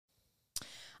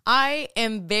I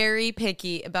am very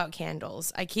picky about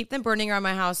candles. I keep them burning around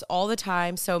my house all the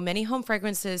time, so many home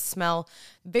fragrances smell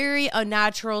very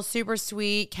unnatural, super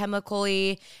sweet,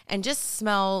 chemically, and just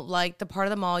smell like the part of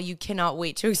the mall you cannot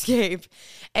wait to escape.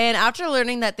 And after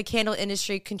learning that the candle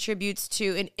industry contributes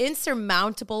to an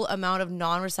insurmountable amount of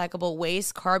non-recyclable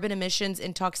waste, carbon emissions,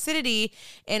 and toxicity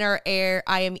in our air,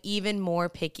 I am even more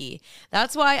picky.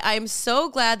 That's why I am so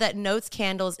glad that Notes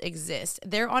candles exist.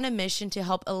 They're on a mission to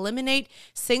help eliminate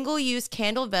single-use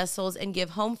candle vessels and give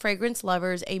home fragrance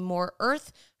lovers a more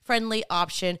earth-friendly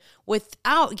option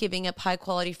without giving up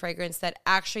high-quality fragrance that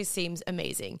actually seems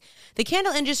amazing. The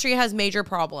candle industry has major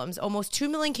problems. Almost 2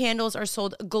 million candles are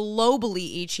sold globally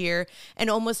each year, and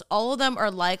almost all of them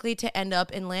are likely to end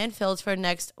up in landfills for the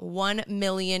next 1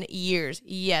 million years.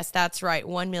 Yes, that's right,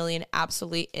 1 million,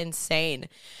 absolutely insane.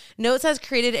 Notes has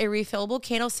created a refillable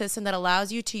candle system that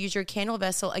allows you to use your candle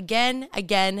vessel again,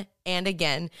 and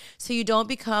again, so you don't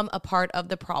become a part of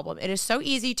the problem. It is so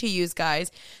easy to use, guys.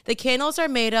 The candles are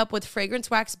made up with fragrance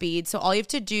wax beads, so all you have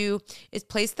to do is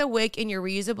place the wick in your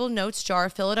reusable Notes jar,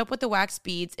 fill it up with the wax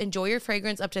beads, enjoy your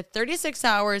fragrance up to 36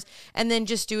 hours, and then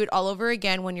just do it all over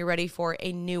again when you're ready for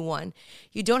a new one.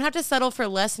 You don't have to settle for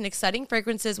less and exciting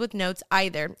fragrances with Notes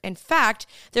either. In fact,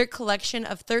 their collection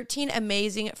of 13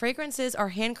 amazing fragrances are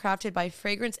handcrafted by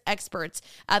fragrance experts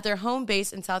at their home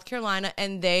base in South Carolina,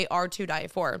 and they are to die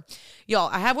for. Y'all,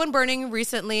 I have one burning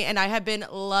recently, and I have been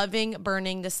loving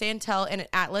burning the Santal and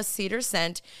Atlas Cedar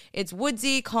scent. It's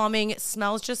woodsy, calming,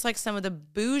 smells just like some of the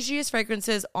bougiest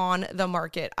fragrances on the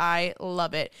market. I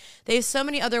love it. They have so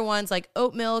many other ones like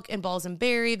oat milk and balsam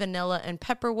berry, vanilla and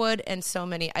pepperwood, and so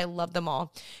many. I love them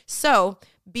all. So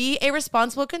be a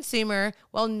responsible consumer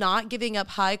while not giving up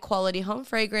high quality home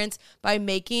fragrance by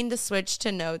making the switch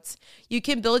to Notes. You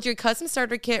can build your custom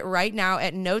starter kit right now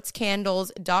at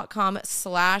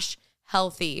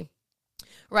notescandles.com/healthy.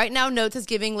 Right now, Notes is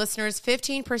giving listeners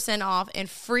 15% off and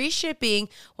free shipping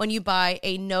when you buy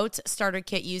a Notes starter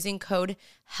kit using code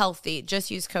HEALTHY. Just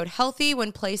use code HEALTHY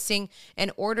when placing an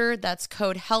order. That's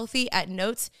code HEALTHY at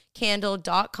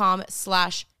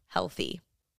notescandle.com/healthy.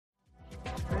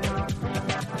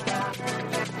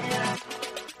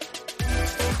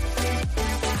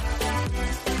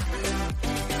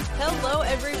 Hello,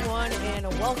 everyone, and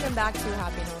welcome back to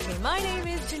Happy and Healthy. My name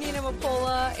is Janina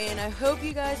Mapola, and I hope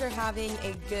you guys are having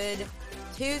a good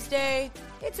Tuesday.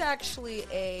 It's actually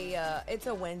it's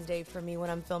a Wednesday for me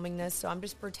when I'm filming this, so I'm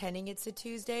just pretending it's a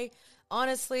Tuesday.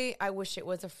 Honestly, I wish it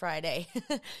was a Friday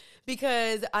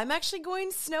because I'm actually going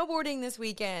snowboarding this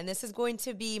weekend. This is going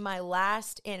to be my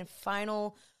last and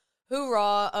final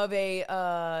hoorah of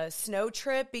a snow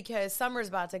trip because summer's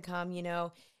about to come, you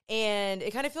know, and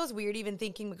it kind of feels weird even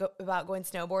thinking about going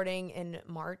snowboarding in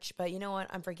March, but you know what?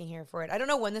 I'm freaking here for it. I don't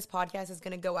know when this podcast is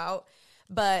going to go out,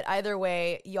 but either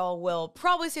way, y'all will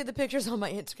probably see the pictures on my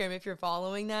Instagram if you're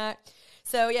following that.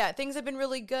 So yeah, things have been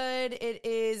really good. It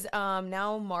is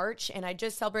now March, and I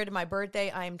just celebrated my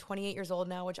birthday. I'm 28 years old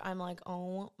now, which I'm like,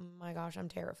 oh my gosh, I'm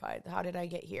terrified. How did I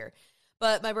get here?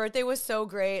 But my birthday was so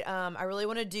great. I really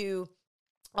want to do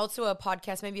also a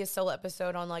podcast, maybe a solo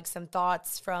episode on like some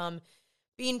thoughts from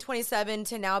being 27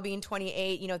 to now being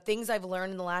 28, you know, things I've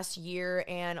learned in the last year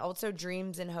and also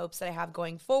dreams and hopes that I have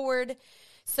going forward.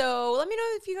 So let me know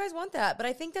if you guys want that. But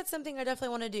I think that's something I definitely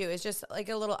want to do is just like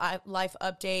a little life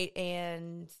update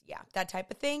and yeah, that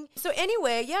type of thing. So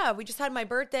anyway, yeah, we just had my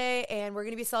birthday and we're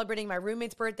going to be celebrating my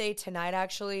roommate's birthday tonight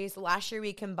actually. So last year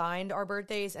we combined our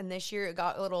birthdays and this year it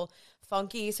got a little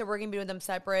funky. So we're going to be doing them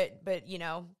separate, but you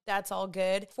know, that's all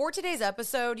good. For today's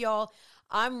episode, y'all,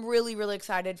 I'm really, really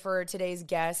excited for today's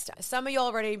guest. Some of y'all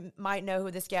already might know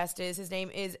who this guest is. His name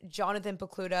is Jonathan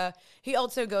Pokluda. He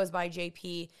also goes by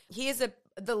JP. He is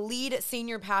the lead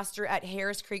senior pastor at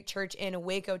Harris Creek Church in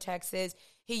Waco, Texas.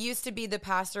 He used to be the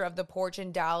pastor of the Porch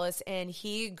in Dallas, and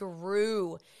he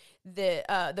grew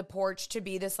the Porch to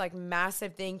be this like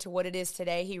massive thing to what it is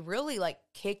today. He really like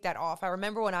kicked that off. I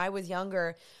remember when I was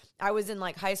younger, I was in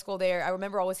like high school there. I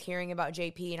remember always hearing about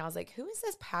JP and I was like, who is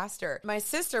this pastor? My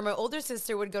older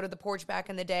sister would go to the Porch back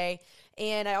in the day.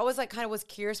 And I always like kind of was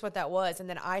curious what that was. And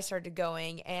then I started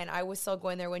going and I was still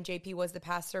going there when JP was the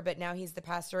pastor, but now he's the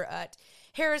pastor at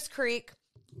Harris Creek.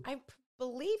 I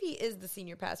believe he is the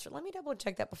senior pastor. Let me double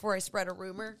check that before I spread a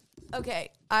rumor. Okay,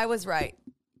 I was right.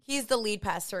 He's the lead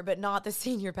pastor, but not the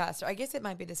senior pastor. I guess it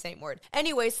might be the same word.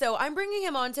 Anyway, so I'm bringing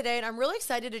him on today, and I'm really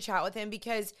excited to chat with him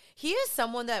because he is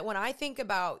someone that when I think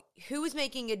about who's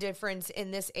making a difference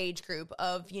in this age group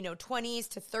of, 20s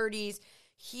to 30s,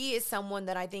 he is someone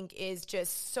that I think is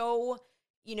just so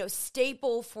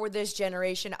staple for this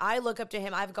generation. I look up to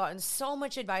him. I've gotten so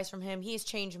much advice from him. He's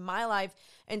changed my life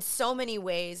in so many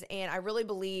ways, and I really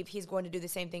believe he's going to do the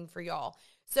same thing for y'all.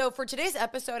 So for today's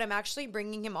episode, I'm actually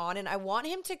bringing him on, and I want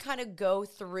him to kind of go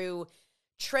through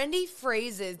trendy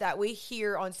phrases that we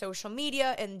hear on social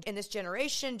media and in this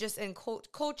generation, just in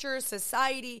culture,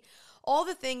 society, all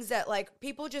the things that like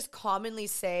people just commonly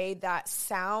say that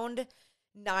sound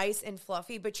nice and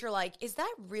fluffy, but you're like, is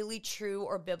that really true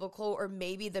or biblical or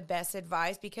maybe the best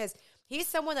advice? Because he's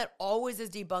someone that always is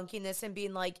debunking this and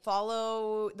being like,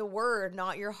 follow the word,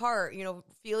 not your heart.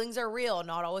 Feelings are real,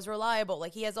 not always reliable.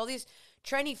 Like he has all these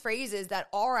trendy phrases that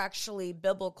are actually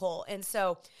biblical. And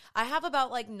so I have about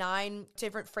like 9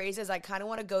 different phrases I kind of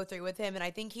want to go through with him. And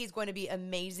I think he's going to be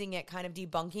amazing at kind of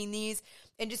debunking these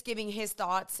and just giving his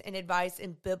thoughts and advice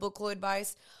and biblical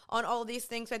advice on all of these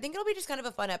things. So I think it'll be just kind of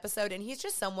a fun episode. And he's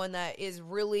just someone that is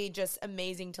really just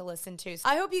amazing to listen to. So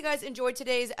I hope you guys enjoyed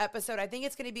today's episode. I think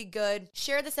it's going to be good.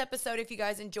 Share this episode if you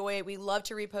guys enjoy it. We love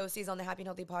to repost these on the Happy and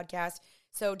Healthy podcast.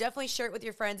 So definitely share it with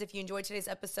your friends if you enjoyed today's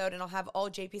episode, and I'll have all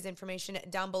JP's information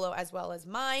down below as well as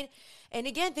mine. And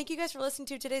again, thank you guys for listening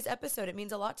to today's episode. It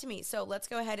means a lot to me. So let's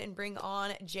go ahead and bring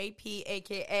on JP,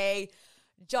 aka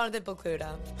Jonathan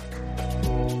Pokluda.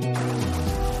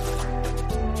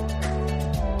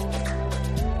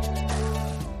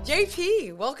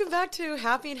 JP, welcome back to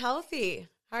Happy and Healthy.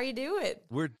 How are you doing?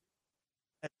 Let's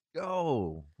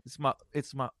go.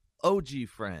 It's my OG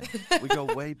friend. We go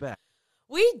way back.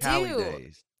 We do. Cali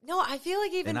days. No, I feel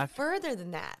like even further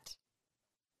than that.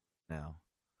 Now,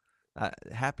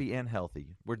 happy and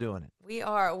healthy. We're doing it. We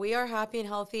are happy and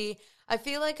healthy. I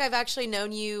feel like I've actually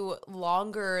known you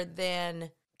longer than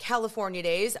California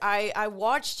days. I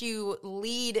watched you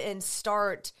lead and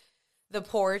start the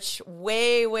porch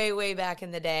way, way, way back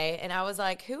in the day. And I was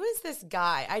like, who is this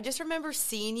guy? I just remember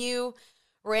seeing you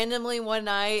randomly one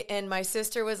night, and my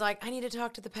sister was like, I need to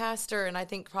talk to the pastor. And I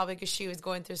think probably because she was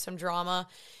going through some drama.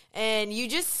 And you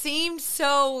just seemed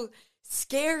so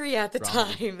scary at the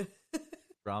time.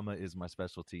 Drama is my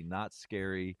specialty. Not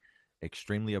scary,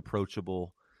 extremely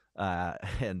approachable. Yeah.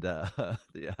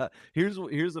 Here's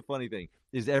the funny thing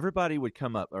is everybody would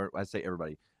come up, or I say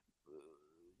everybody,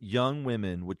 young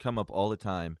women would come up all the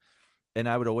time. And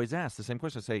I would always ask the same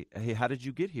question. I'd say, hey, how did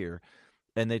you get here?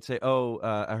 And they'd say,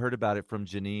 I heard about it from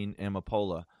Janine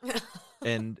Amapola.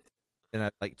 and I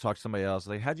like talk to somebody else,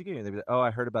 like, how'd you get here? They'd be like,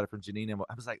 I heard about it from Janine Amapola.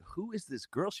 I was like, who is this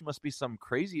girl? She must be some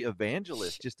crazy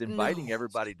evangelist just inviting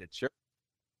everybody to church.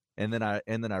 And then I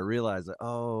realized that,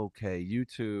 okay,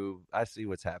 YouTube, I see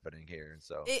what's happening here. And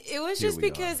so it was just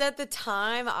because at the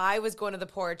time I was going to the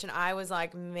porch and I was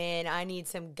like, man, I need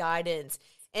some guidance.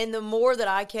 And the more that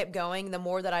I kept going, the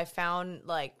more that I found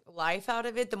like life out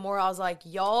of it, the more I was like,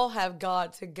 y'all have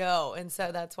got to go. And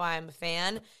so that's why I'm a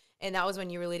fan. And that was when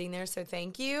you were leading there. So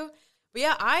thank you. But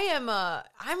yeah,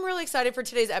 I'm really excited for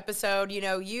today's episode.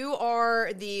 You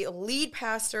are the lead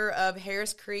pastor of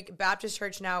Harris Creek Baptist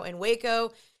Church now in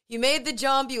Waco. You made the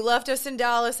jump. You left us in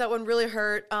Dallas. That one really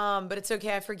hurt, but it's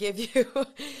okay. I forgive you.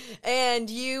 And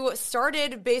you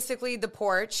started basically the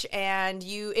porch, and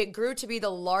it grew to be the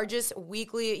largest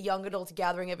weekly young adult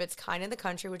gathering of its kind in the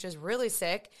country, which is really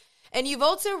sick. And you've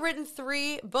also written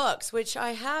 3 books, which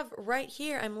I have right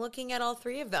here. I'm looking at all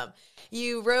 3 of them.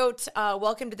 You wrote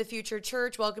Welcome to the Future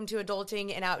Church, Welcome to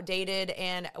Adulting and Outdated,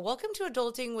 and Welcome to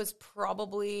Adulting was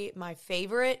probably my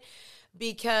favorite,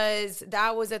 because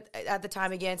that was at the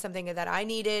time, again, something that I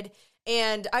needed.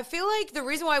 And I feel like the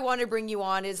reason why I wanted to bring you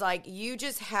on is like you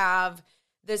just have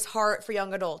this heart for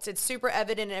young adults. It's super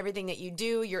evident in everything that you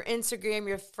do, your Instagram,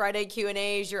 your Friday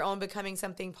Q&As, your own Becoming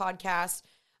Something podcast.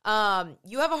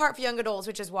 You have a heart for young adults,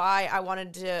 which is why I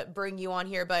wanted to bring you on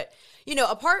here. But,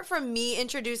 apart from me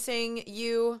introducing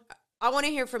you, I want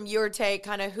to hear from your take,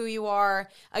 kind of who you are.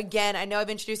 Again, I know I've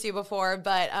introduced you before,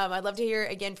 but I'd love to hear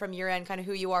again from your end, kind of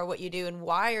who you are, what you do, and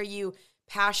why are you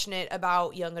passionate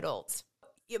about young adults?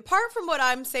 Apart from what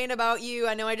I'm saying about you,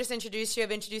 I know I just introduced you.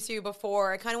 I've introduced you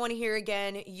before. I kind of want to hear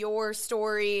again your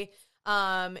story,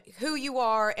 who you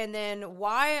are, and then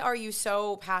why are you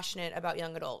so passionate about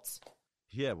young adults?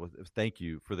 Yeah, well, thank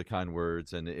you for the kind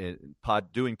words. And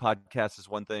doing podcasts is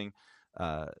one thing.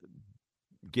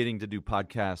 Getting to do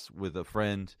podcasts with a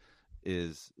friend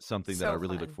is something that I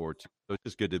really look forward to. So it's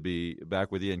just good to be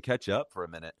back with you and catch up for a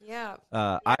minute. Yeah.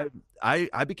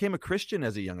 I became a Christian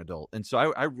as a young adult. And so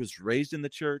I was raised in the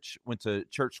church, went to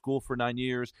church school for 9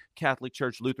 years, Catholic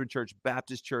church, Lutheran church,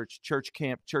 Baptist church, church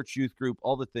camp, church youth group,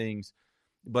 all the things.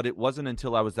 But it wasn't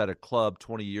until I was at a club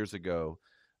 20 years ago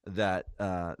that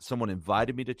someone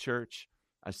invited me to church.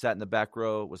 I sat in the back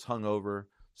row, was hungover,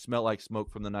 smelled like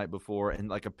smoke from the night before, and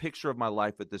like a picture of my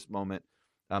life at this moment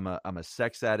I'm a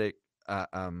sex addict.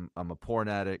 I'm a porn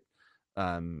addict.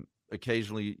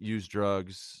 Occasionally use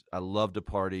drugs. I love to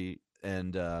party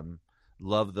and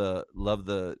love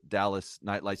the Dallas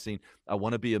nightlife scene. I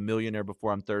want to be a millionaire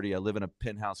before I'm 30. I live in a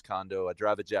penthouse condo. I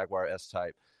drive a Jaguar S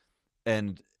Type,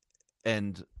 and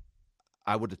and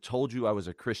I would have told you I was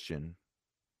a Christian.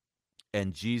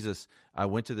 And Jesus, I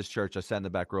went to this church. I sat in the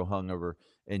back row, hungover,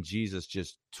 and Jesus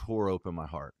just tore open my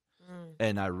heart. Mm.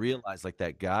 And I realized, like,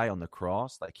 that guy on the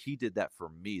cross, like, he did that for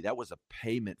me. That was a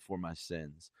payment for my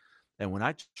sins. And when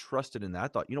I trusted in that, I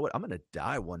thought, you know what? I'm going to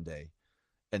die one day.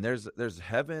 And there's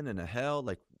heaven and a hell.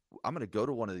 Like, I'm going to go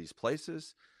to one of these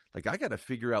places. Like, I got to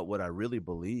figure out what I really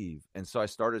believe. And so I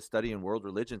started studying world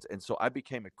religions. And so I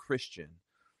became a Christian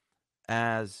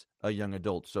as a young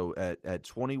adult. So at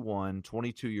 21,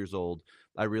 22 years old,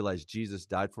 I realized Jesus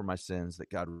died for my sins, that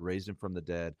God raised him from the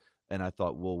dead. And I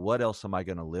thought, well, what else am I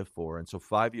going to live for? And so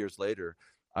 5 years later,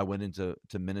 I went into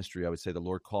ministry. I would say the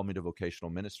Lord called me to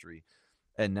vocational ministry.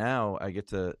 And now I get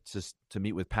to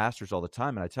meet with pastors all the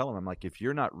time. And I tell them, I'm like, if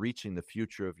you're not reaching the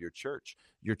future of your church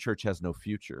has no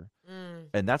future. Mm.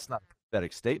 And that's not a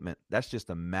pathetic statement. That's just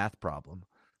a math problem.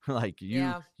 Like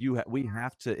we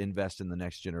have to invest in the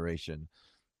next generation.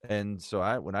 And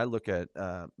so when I look at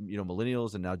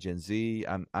millennials and now Gen Z,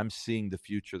 I'm seeing the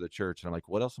future of the church, and I'm like,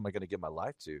 what else am I going to give my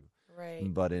life to? Right.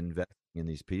 But investing in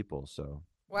these people. So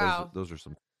wow, those are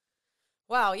some.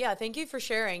 Wow, yeah, thank you for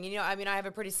sharing. I have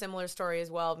a pretty similar story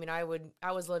as well.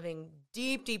 I was living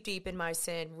deep in my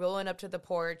sin, rolling up to the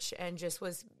porch, and just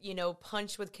was,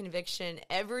 punched with conviction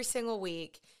every single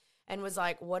week, and was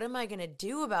like, what am I going to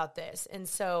do about this? And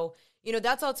so,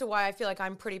 that's also why I feel like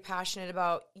I'm pretty passionate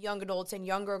about young adults and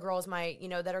younger girls,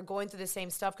 that are going through the same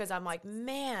stuff. Cause I'm like,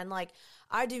 man, like,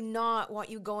 I do not want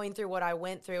you going through what I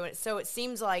went through. And so it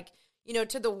seems like,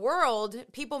 to the world,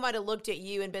 people might've looked at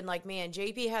you and been like, man,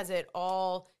 JP has it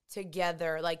all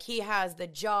together. Like, he has the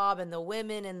job and the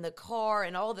women and the car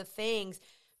and all the things.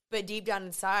 But deep down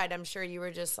inside, I'm sure you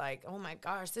were just like, oh my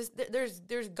gosh,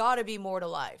 there's gotta be more to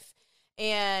life.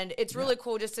 And it's really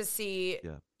cool just to see,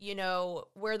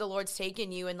 where the Lord's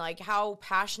taken you and like how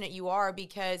passionate you are,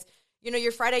 because,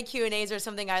 your Friday Q&As are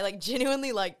something I like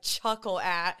genuinely like chuckle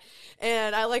at,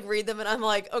 and I like read them and I'm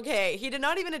like, okay, he did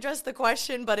not even address the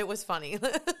question, but it was funny.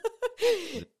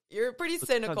 You're pretty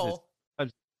cynical.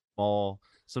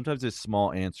 Sometimes it's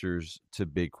small answers to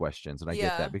big questions. And I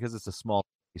get that because it's a small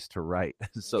place to write.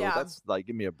 So that's like,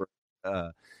 give me a break.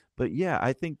 But yeah,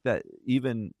 I think that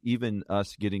even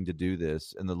us getting to do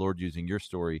this and the Lord using your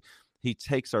story, he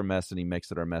takes our mess and he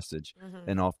makes it our message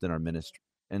and often our ministry.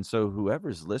 And so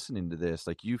whoever's listening to this,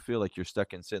 like, you feel like you're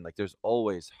stuck in sin, like, there's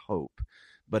always hope.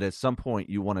 But at some point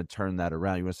you want to turn that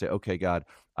around. You want to say, okay, God,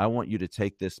 I want you to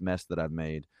take this mess that I've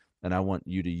made and I want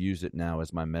you to use it now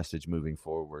as my message moving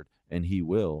forward. And he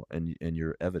will. And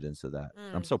you're evidence of that.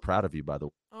 I'm so proud of you, by the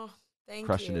way. Oh, thank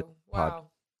Crushing you. it. Wow.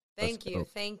 Thank you.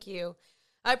 Thank you.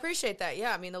 I appreciate that.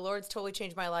 Yeah. The Lord's totally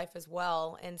changed my life as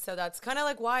well. And so that's kind of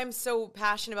like why I'm so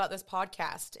passionate about this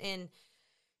podcast. And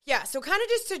yeah, so kind of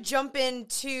just to jump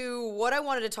into what I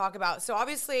wanted to talk about. So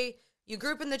obviously you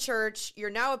grew up in the church, you're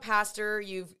now a pastor,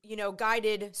 you've,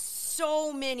 guided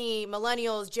so many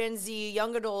millennials, Gen Z,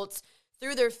 young adults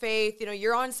through their faith.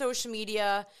 You're on social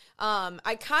media.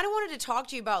 I kind of wanted to talk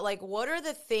to you about, like, what are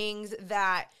the things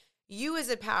that you as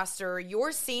a pastor,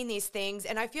 you're seeing these things,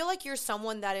 and I feel like you're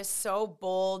someone that is so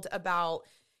bold about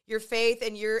your faith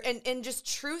and and just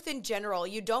truth in general.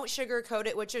 You don't sugarcoat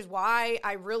it, which is why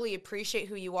I really appreciate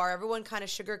who you are. Everyone kind of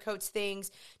sugarcoats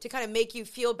things to kind of make you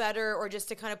feel better or just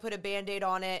to kind of put a Band-Aid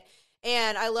on it.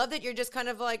 And I love that you're just kind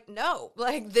of like, no,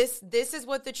 like this is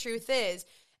what the truth is.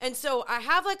 And so I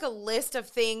have like a list of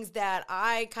things that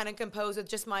I kind of compose with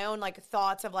just my own like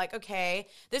thoughts of like, okay,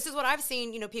 this is what I've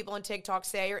seen, people on TikTok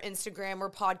say, or Instagram,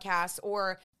 or podcasts,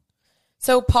 or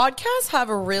so podcasts have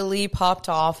really popped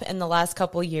off in the last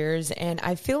couple of years. And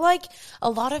I feel like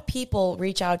a lot of people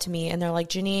reach out to me and they're like,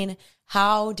 Janine,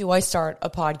 how do I start a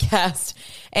podcast?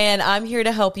 And I'm here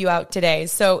to help you out today.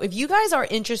 So if you guys are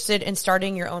interested in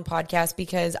starting your own podcast,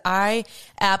 because I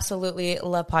absolutely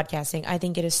love podcasting. I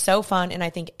think it is so fun and I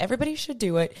think everybody should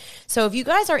do it. So if you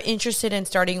guys are interested in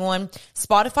starting one,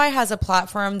 Spotify has a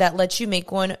platform that lets you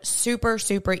make one super,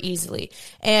 super easily.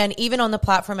 And even on the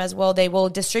platform as well, they will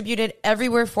distribute it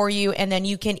everywhere for you. And then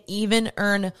you can even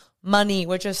earn money,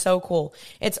 which is so cool.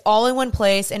 It's all in one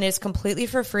place and it's completely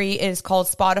for free. It is called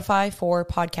Spotify for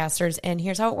Podcasters. And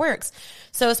here's how it works.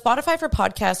 So Spotify for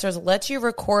Podcasters lets you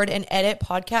record and edit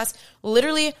podcasts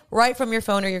literally right from your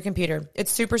phone or your computer.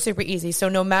 It's super, super easy. So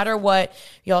no matter what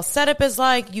y'all setup is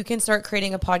like, you can start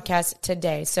creating a podcast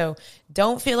today. So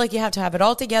don't feel like you have to have it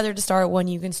all together to start one.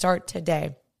 You can start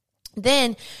today.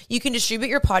 Then you can distribute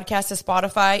your podcast to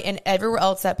Spotify and everywhere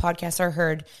else that podcasts are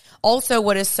heard. Also,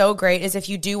 what is so great is if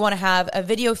you do want to have a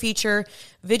video feature,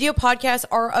 video podcasts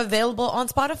are available on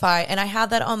Spotify. And I have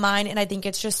that on mine. And I think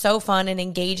it's just so fun and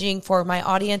engaging for my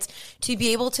audience to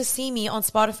be able to see me on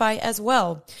Spotify as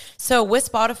well. So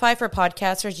with Spotify for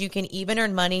podcasters, you can even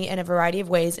earn money in a variety of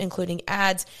ways, including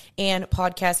ads and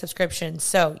podcast subscriptions.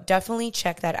 So definitely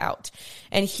check that out.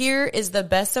 And here is the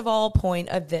best of all point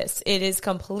of this. It is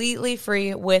completely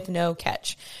free with no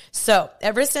catch. So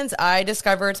ever since I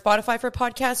discovered Spotify for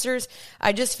podcasters,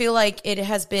 I just feel like it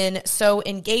has been so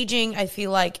engaging. I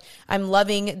feel like I'm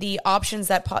loving the options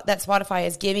that Spotify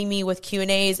is giving me with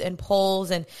Q&As and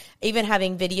polls and even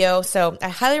having video. So I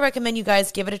highly recommend you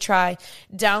guys give it a try.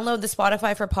 Download the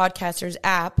Spotify for Podcasters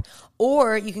app,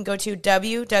 or you can go to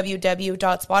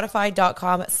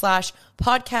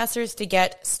www.spotify.com/podcasters to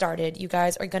get started. You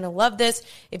guys are going to love this.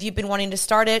 If you've been wanting to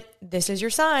start it, this is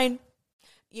your sign.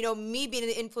 You know, me being in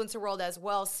the influencer world as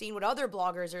well, seeing what other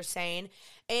bloggers are saying,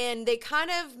 and they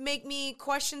kind of make me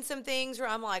question some things where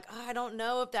I'm like, I don't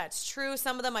know if that's true.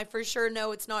 Some of them I for sure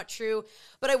know it's not true,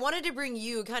 but I wanted to bring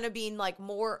you kind of being like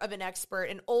more of an expert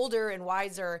and older and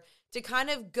wiser to kind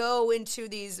of go into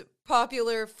these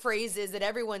popular phrases that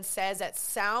everyone says that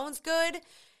sounds good,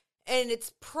 and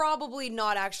it's probably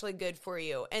not actually good for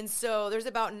you. And so there's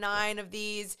about 9 of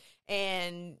these,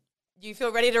 and you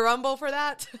feel ready to rumble for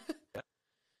that?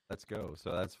 Let's go.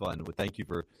 So that's fun. Well, thank you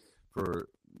for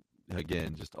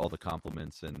again, just all the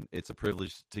compliments, and it's a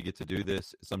privilege to get to do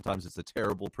this. Sometimes it's a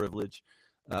terrible privilege,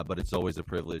 but it's always a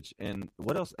privilege. And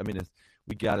what else? I mean,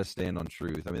 we got to stand on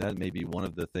truth. I mean, that may be one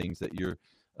of the things that you're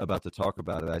about to talk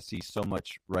about. I see so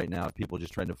much right now, people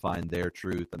just trying to find their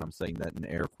truth, and I'm saying that in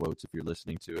air quotes if you're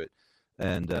listening to it.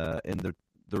 And the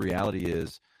reality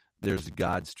is there's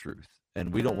God's truth,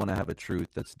 and we don't want to have a truth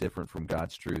that's different from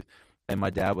God's truth. And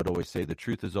my dad would always say, the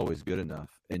truth is always good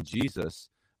enough. And Jesus,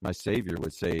 my Savior,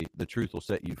 would say, the truth will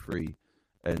set you free.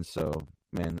 And so,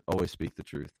 man, always speak the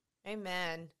truth.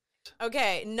 Amen.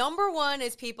 Okay, number 1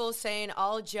 is people saying,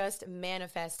 I'll just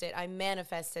manifest it. I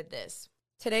manifested this.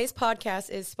 Today's podcast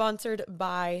is sponsored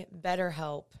by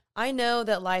BetterHelp. I know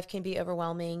that life can be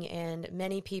overwhelming and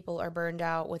many people are burned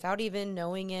out without even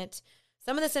knowing it.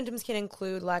 Some of the symptoms can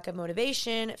include lack of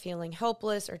motivation, feeling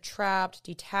helpless or trapped,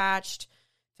 detached,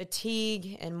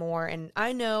 fatigue, and more. And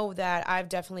I know that I've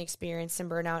definitely experienced some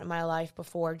burnout in my life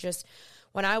before, just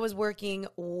when I was working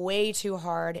way too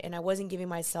hard and I wasn't giving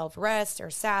myself rest or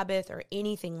Sabbath or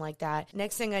anything like that.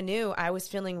 Next thing I knew, I was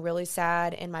feeling really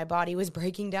sad and my body was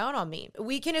breaking down on me.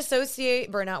 We can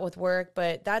associate burnout with work,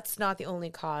 but that's not the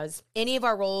only cause. Any of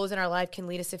our roles in our life can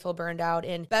lead us to feel burned out,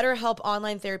 and BetterHelp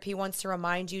Online Therapy wants to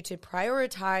remind you to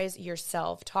prioritize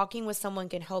yourself. Talking with someone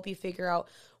can help you figure out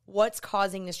what's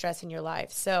causing the stress in your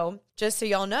life. So just so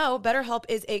y'all know, BetterHelp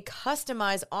is a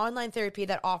customized online therapy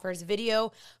that offers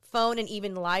video, phone, and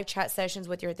even live chat sessions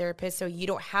with your therapist, so you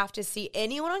don't have to see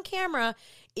anyone on camera,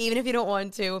 even if you don't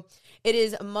want to. It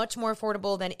is much more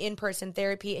affordable than in-person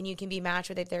therapy, and you can be matched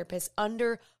with a therapist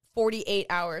under 48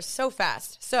 hours. So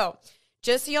fast. So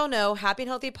just so y'all know, Happy and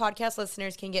Healthy podcast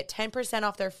listeners can get 10%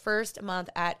 off their first month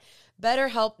at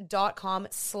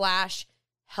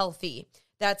betterhelp.com/healthy.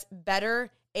 That's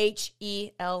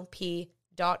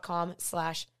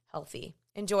HELP.com/healthy.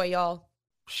 Enjoy, y'all.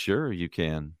 Sure, you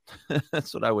can.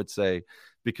 That's what I would say,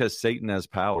 because Satan has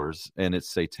powers and it's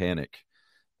satanic.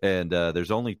 And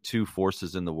there's only 2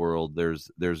 forces in the world. There's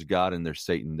God and there's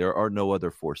Satan. There are no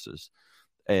other forces.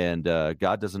 And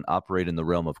God doesn't operate in the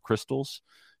realm of crystals.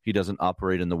 He doesn't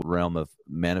operate in the realm of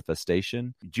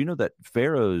manifestation. Do you know that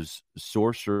Pharaoh's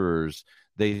sorcerers,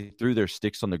 they threw their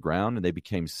sticks on the ground and they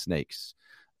became snakes?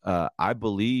 I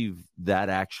believe that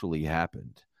actually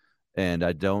happened. And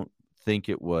I don't think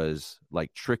it was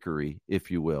like trickery,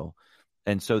 if you will.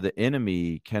 And so the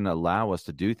enemy can allow us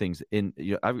to do things.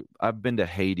 I've been to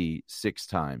Haiti 6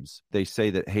 times. They say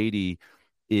that Haiti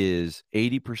is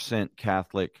 80%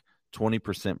 Catholic,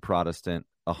 20% Protestant,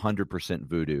 100%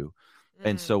 voodoo.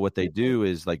 And so what they do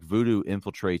is, like, voodoo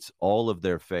infiltrates all of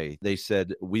their faith. They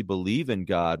said, we believe in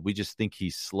God, we just think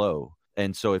he's slow.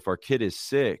 And so if our kid is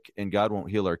sick and God won't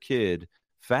heal our kid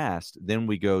fast, then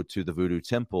we go to the voodoo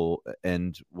temple,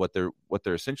 and what they're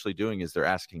essentially doing is they're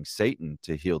asking Satan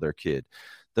to heal their kid.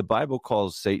 The Bible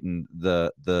calls Satan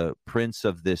the prince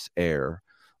of this air,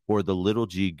 or the little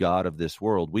g god of this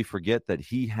world. We forget that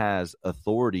he has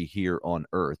authority here on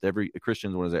earth. Every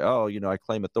Christian want to say, oh, I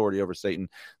claim authority over Satan.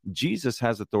 Jesus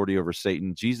has authority over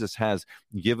Satan. Jesus has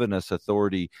given us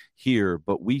authority here,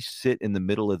 but we sit in the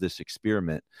middle of this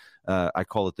experiment. I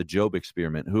call it the Job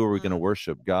experiment. Who are we going to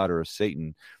worship, God or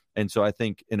Satan? And so I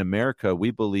think in America,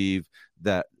 we believe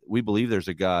that we believe there's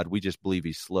a God. We just believe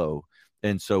he's slow.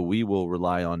 And so we will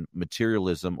rely on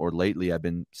materialism, or lately I've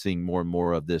been seeing more and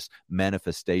more of this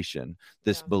manifestation,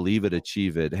 this believe it,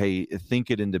 achieve it. Hey, think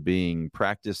it into being,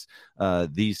 practice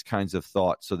these kinds of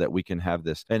thoughts so that we can have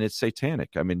this. And it's satanic.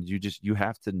 I mean, you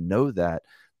have to know that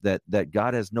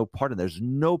God has no part in. There's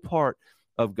no part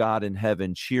of God in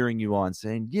heaven cheering you on,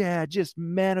 saying, yeah, just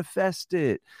manifest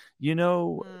it.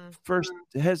 First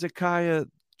Hezekiah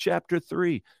chapter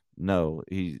 3. No,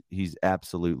 he's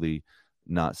absolutely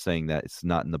not saying that. It's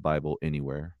not in the Bible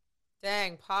anywhere.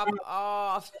 Dang, pop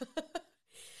off.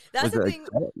 That's the thing.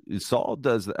 Saul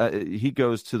does. He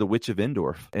goes to the witch of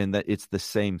Endor, and that it's the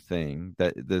same thing.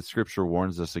 That the scripture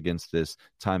warns us against this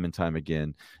time and time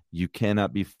again. You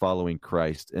cannot be following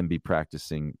Christ and be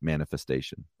practicing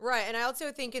manifestation. Right, and I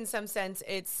also think in some sense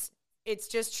it's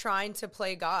just trying to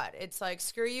play God. It's like,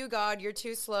 screw you, God. You're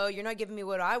too slow. You're not giving me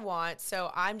what I want,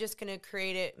 so I'm just going to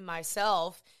create it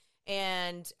myself.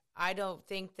 And I don't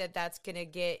think that that's going to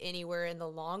get anywhere in the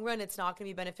long run. It's not going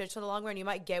to be beneficial in the long run. You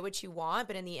might get what you want,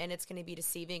 but in the end, it's going to be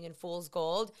deceiving and fool's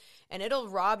gold. And it'll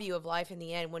rob you of life in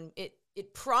the end when it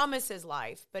promises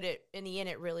life, but in the end,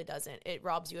 it really doesn't. It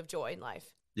robs you of joy in life.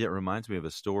 Yeah, it reminds me of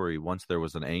a story. Once there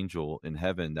was an angel in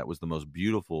heaven that was the most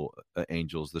beautiful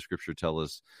angels, the scripture tells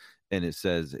us, and it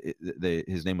says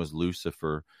his name was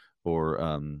Lucifer,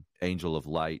 or angel of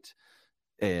light.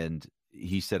 And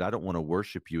he said, I don't want to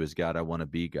worship you as God. I want to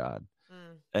be God.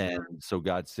 And so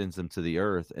God sends him to the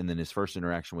earth. And then his first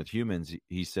interaction with humans,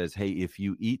 he says, hey, if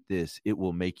you eat this, it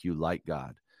will make you like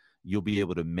God. You'll be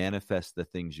able to manifest the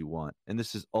things you want. And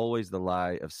this is always the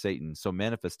lie of Satan. So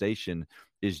manifestation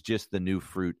is just the new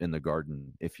fruit in the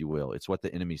garden, if you will. It's what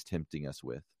the enemy's tempting us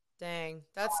with. Dang,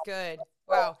 that's good.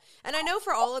 Wow. And I know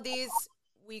for all of these,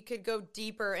 we could go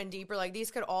deeper and deeper. Like,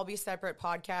 these could all be separate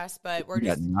podcasts, but we're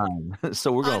just 9.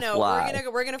 So we're gonna fly.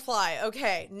 We're gonna fly.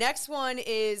 Okay. Next one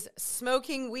is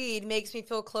smoking weed makes me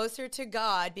feel closer to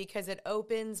God because it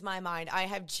opens my mind. I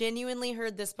have genuinely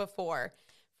heard this before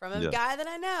from a guy that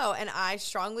I know, and I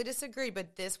strongly disagree,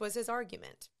 but this was his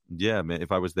argument. Yeah, man.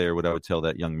 If I was there, what I would tell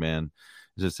that young man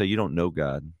is to say, you don't know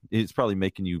God. It's probably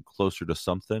making you closer to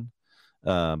something.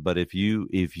 But if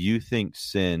you think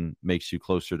sin makes you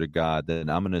closer to God, then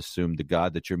I'm going to assume the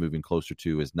God that you're moving closer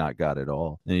to is not God at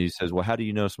all. And he says, well, how do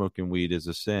you know smoking weed is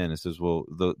a sin? It says, well,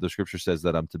 the scripture says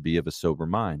that I'm to be of a sober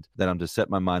mind, that I'm to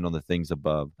set my mind on the things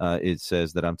above. It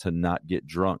says that I'm to not get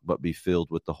drunk, but be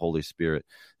filled with the Holy Spirit.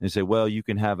 And you say, well, you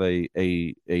can have a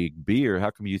beer.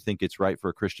 How come you think it's right for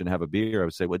a Christian to have a beer? I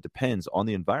would say, well, it depends on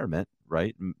the environment,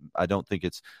 right? I don't think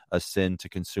it's a sin to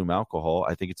consume alcohol.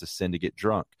 I think it's a sin to get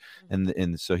drunk.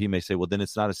 And so he may say, well, then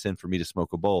it's not a sin for me to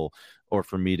smoke a bowl, or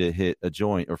for me to hit a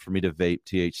joint, or for me to vape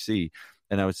THC.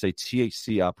 And I would say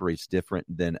THC operates different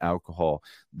than alcohol,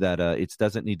 that it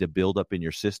doesn't need to build up in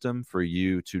your system for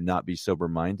you to not be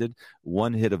sober-minded.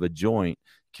 One hit of a joint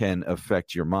can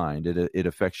affect your mind. It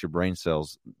affects your brain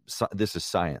cells. So, this is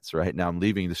science, right? Now I'm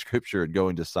leaving the scripture and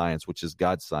going to science, which is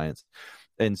God's science.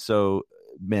 And so,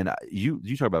 man, you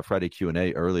talk about Friday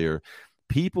Q&A earlier.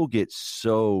 People get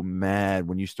so mad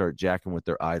when you start jacking with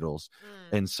their idols.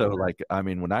 And so, like, I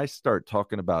mean, when I start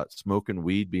talking about smoking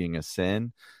weed being a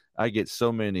sin, I get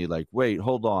so many like, wait,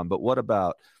 hold on, but what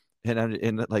about,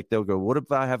 and like, they'll go, what if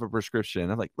I have a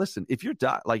prescription? I'm like, listen, if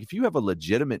if you have a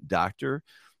legitimate doctor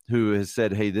who has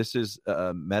said, hey, this is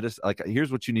medicine, like,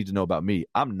 here's what you need to know about me.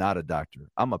 I'm not a doctor.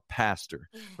 I'm a pastor,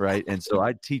 right? And so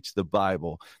I teach the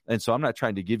Bible. And so I'm not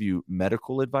trying to give you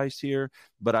medical advice here,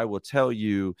 but I will tell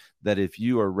you that if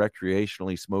you are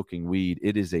recreationally smoking weed,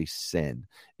 it is a sin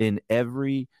in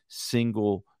every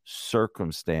single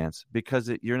circumstance,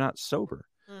 because you're not sober.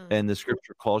 And the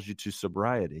scripture calls you to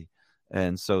sobriety.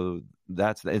 And so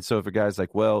so if a guy's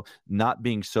like, well, not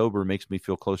being sober makes me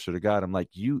feel closer to God, I'm like,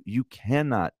 you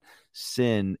cannot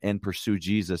sin and pursue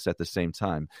Jesus at the same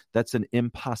time. That's an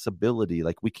impossibility.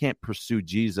 Like, we can't pursue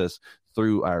Jesus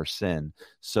through our sin.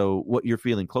 So what you're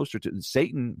feeling closer to,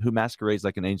 Satan, who masquerades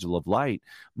like an angel of light,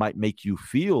 might make you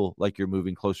feel like you're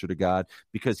moving closer to God,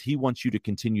 because he wants you to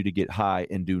continue to get high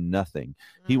and do nothing.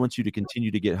 He wants you to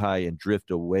continue to get high and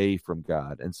drift away from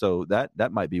God. And so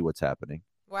that might be what's happening.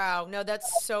 Wow. No,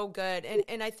 that's so good.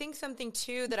 And I think something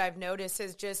too that I've noticed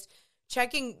is just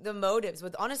checking the motives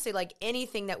with, honestly, like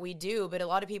anything that we do. But a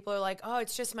lot of people are like, oh,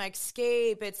 it's just my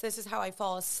escape. This is how I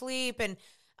fall asleep. And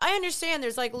I understand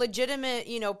there's like legitimate,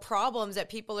 problems that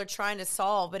people are trying to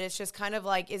solve, but it's just kind of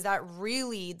like, is that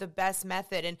really the best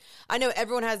method? And I know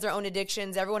everyone has their own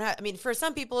addictions. For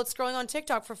some people, it's scrolling on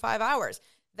TikTok for 5 hours.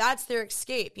 That's their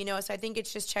escape, So I think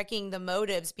it's just checking the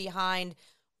motives behind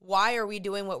why are we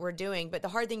doing what we're doing? But the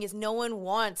hard thing is no one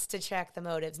wants to check the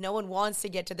motives. No one wants to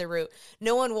get to the root.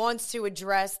 No one wants to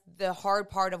address the hard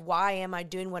part of why am I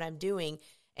doing what I'm doing?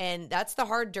 And that's the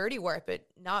hard, dirty work, but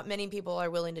not many people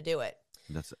are willing to do it.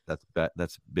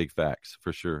 That's big facts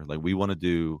for sure. Like, we want to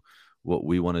do what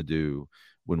we want to do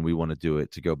when we want to do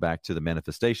it. To go back to the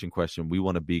manifestation question, we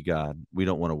want to be God. We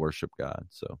don't want to worship God.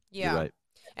 So yeah. You're right.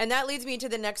 And that leads me to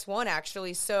the next one,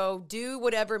 actually. So do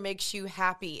whatever makes you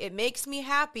happy. It makes me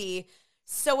happy,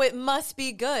 so it must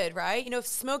be good, right? If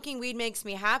smoking weed makes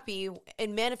me happy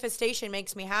and manifestation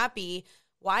makes me happy,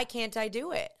 why can't I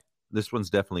do it? This one's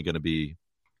definitely going to be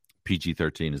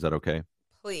PG-13. Is that okay?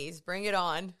 Please, bring it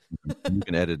on. You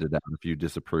can edit it out if you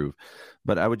disapprove.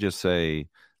 But I would just say,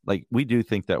 like, we do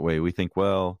think that way. We think,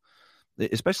 well,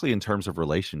 especially in terms of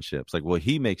relationships, like, well,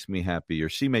 he makes me happy or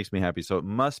she makes me happy, so it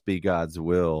must be God's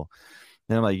will.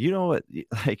 And I'm like, you know what,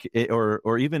 like,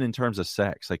 or even in terms of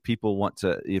sex, like, people want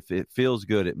to, if it feels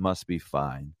good, it must be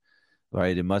fine,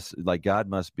 right? It must, like, God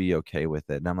must be okay with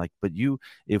it. And I'm like, but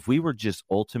if we were just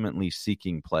ultimately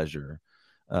seeking pleasure,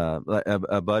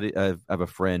 a buddy, I have a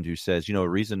friend who says, a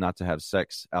reason not to have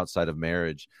sex outside of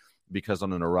marriage, because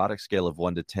on an erotic scale of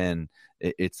 1 to 10,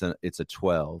 it's a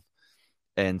 12.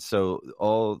 And so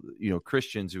all,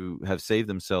 Christians who have saved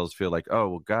themselves feel like, oh,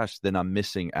 well, gosh, then I'm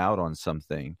missing out on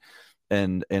something.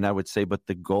 And I would say, but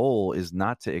the goal is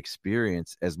not to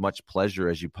experience as much pleasure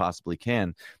as you possibly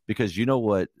can, because you know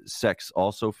what sex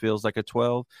also feels like a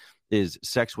 12 is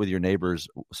sex with your neighbor's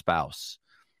spouse,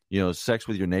 sex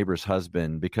with your neighbor's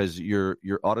husband, because your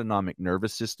autonomic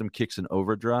nervous system kicks in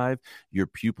overdrive, your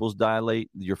pupils dilate,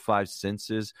 your 5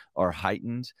 senses are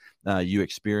heightened, you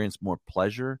experience more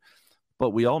pleasure. But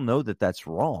we all know that that's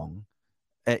wrong.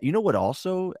 You know what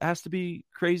also has to be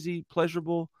crazy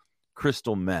pleasurable?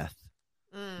 Crystal meth.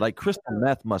 Like, crystal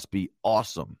meth must be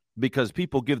awesome, because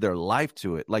people give their life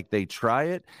to it. Like, they try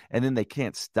it and then they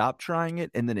can't stop trying it,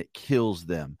 and then it kills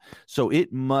them. So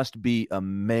it must be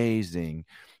amazing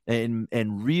and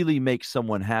really make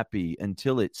someone happy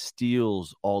until it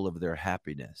steals all of their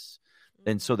happiness.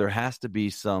 And so there has to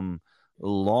be some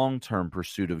long-term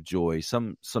pursuit of joy,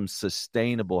 some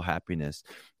sustainable happiness.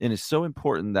 And it's so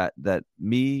important that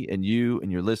me and you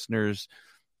and your listeners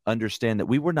understand that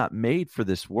we were not made for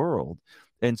this world.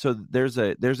 And so there's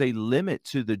a limit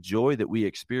to the joy that we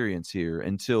experience here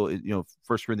until, 1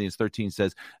 Corinthians 13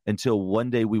 says, until one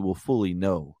day we will fully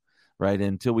know, right?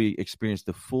 Until we experience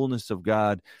the fullness of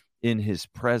God in his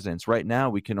presence. Right now,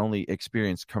 we can only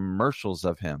experience commercials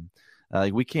of him.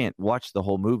 We can't watch the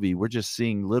whole movie. We're just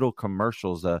seeing little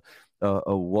commercials, a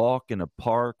walk in a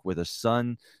park with a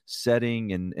sun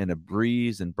setting and a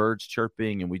breeze and birds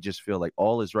chirping, and we just feel like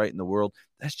all is right in the world.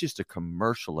 That's just a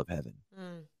commercial of heaven.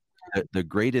 The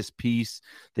greatest peace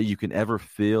that you can ever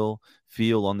feel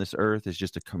on this earth is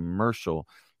just a commercial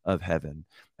of heaven.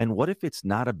 And what if it's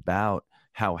not about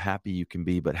how happy you can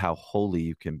be, but how holy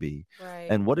you can be? Right.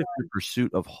 And what if the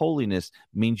pursuit of holiness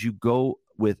means you go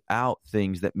without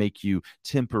things that make you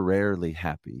temporarily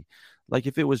happy? Like,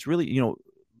 if it was really,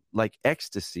 like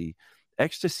ecstasy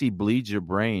bleeds your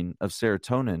brain of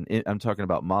serotonin. I'm talking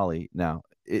about Molly now.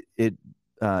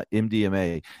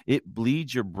 MDMA, it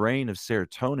bleeds your brain of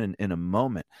serotonin in a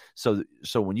moment. So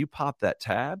when you pop that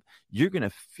tab, you're going to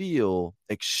feel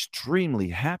extremely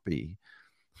happy.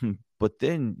 But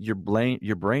then your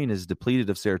brain is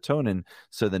depleted of serotonin.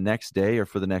 So the next day or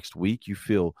for the next week, you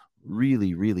feel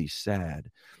really, really sad.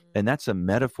 And that's a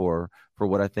metaphor for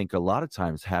what I think a lot of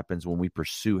times happens when we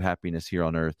pursue happiness here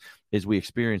on earth, is we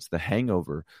experience the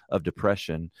hangover of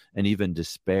depression and even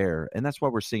despair. And that's why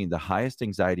we're seeing the highest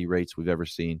anxiety rates we've ever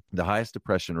seen, the highest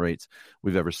depression rates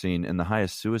we've ever seen, and the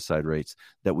highest suicide rates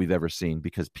that we've ever seen,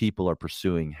 because people are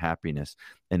pursuing happiness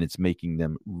and it's making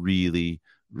them really,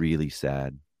 really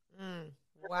sad.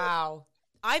 Wow.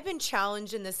 I've been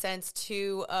challenged in the sense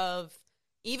too of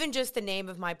even just the name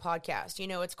of my podcast.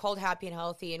 It's called Happy and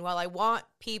Healthy. And while I want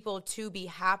people to be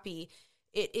happy,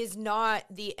 it is not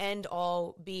the end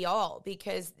all be all,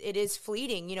 because it is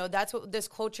fleeting. That's what this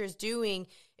culture is doing,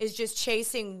 is just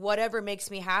chasing whatever makes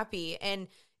me happy. And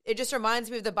it just reminds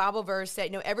me of the Bible verse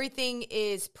that, everything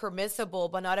is permissible,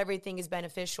 but not everything is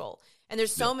beneficial. And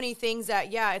there's so many things that,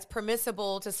 it's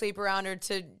permissible to sleep around or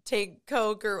to take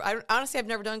Coke, or honestly, I've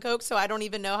never done Coke, so I don't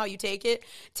even know how you take it.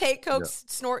 Take Coke,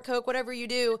 snort Coke, whatever you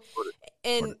do.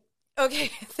 And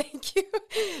okay, thank you.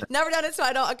 Never done it, so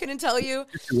I couldn't tell you.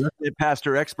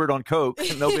 Pastor expert on Coke,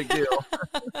 no big deal.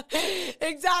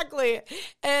 Exactly.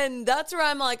 And that's where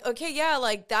I'm like, okay,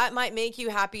 like that might make you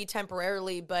happy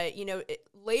temporarily, but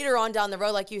later on down the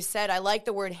road, like you said, I like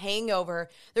the word hangover.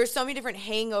 There's so many different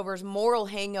hangovers, moral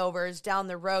hangovers down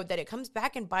the road that it comes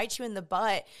back and bites you in the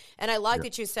butt. And I like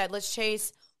that you said, let's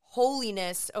chase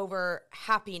holiness over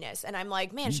happiness. And I'm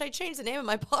like, man, should I change the name of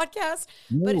my podcast?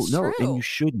 But No, it's no, and you true.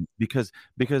 shouldn't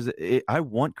I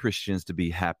want Christians to be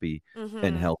happy and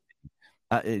Mm-hmm.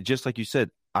 healthy. Just like you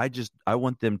said, I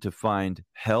want them to find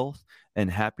health and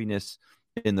happiness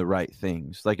in the right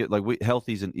things.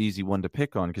 Healthy is an easy one to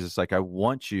pick on because it's like I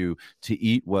want you to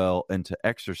eat well and to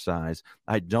exercise.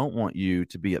 I don't want you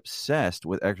to be obsessed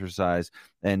with exercise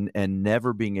and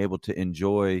never being able to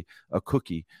enjoy a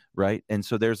cookie, right? And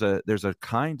so there's a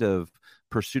kind of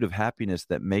pursuit of happiness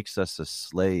that makes us a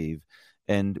slave,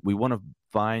 and we want to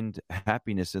find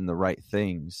happiness in the right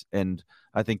things. And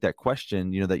I think that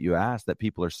question, that you asked, that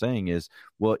people are saying is,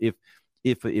 well,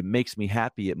 if it makes me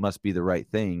happy, it must be the right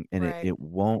thing. And it, Right. it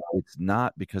won't, it's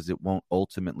not, because it won't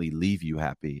ultimately leave you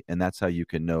happy. And that's how you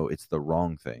can know it's the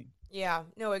wrong thing. Yeah,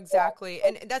 no, exactly.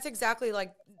 And that's exactly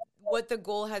like what the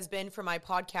goal has been for my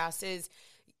podcast is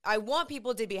I want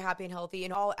people to be happy and healthy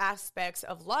in all aspects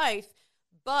of life,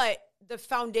 but the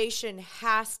foundation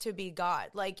has to be God.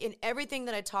 Like in everything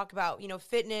that I talk about,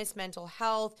 fitness, mental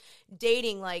health,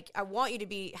 dating, like I want you to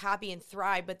be happy and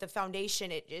thrive, but the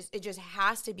foundation, it just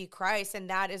has to be Christ. And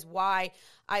that is why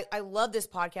I love this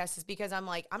podcast, is because I'm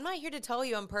like, I'm not here to tell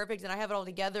you I'm perfect and I have it all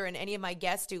together, and any of my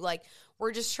guests do. Like,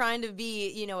 we're just trying to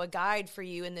be, a guide for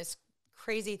you in this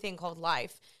crazy thing called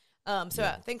life.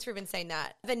 Thanks for even saying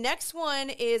that. The next one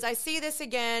is, I see this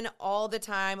again all the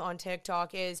time on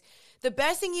TikTok, is the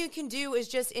best thing you can do is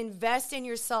just invest in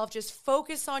yourself. Just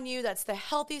focus on you. That's the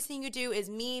healthiest thing you do, is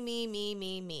me, me, me,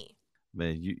 me, me.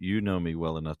 Man, you know me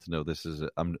well enough to know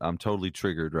I'm totally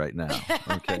triggered right now.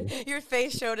 Okay. Your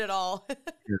face showed it all.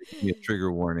 Give me a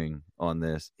trigger warning on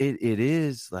this. It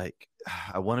is like,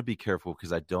 I want to be careful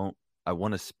because I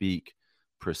want to speak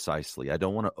precisely. I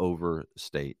don't want to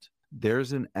overstate.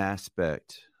 There's an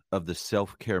aspect of the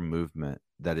self-care movement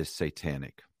that is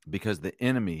satanic, because the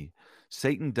enemy,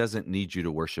 Satan, doesn't need you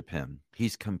to worship him.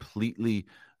 He's completely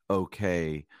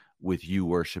okay with you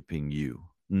worshiping you.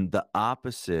 The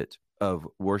opposite of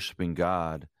worshiping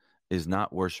God is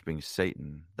not worshiping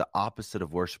Satan. The opposite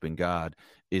of worshiping God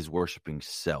is worshiping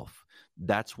self.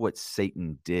 That's what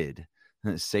Satan did.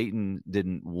 Satan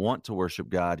didn't want to worship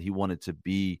God. He wanted to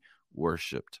be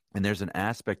worshiped. And there's an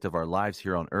aspect of our lives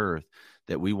here on earth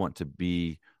that we want to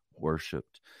be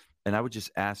worshiped. And I would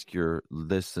just ask your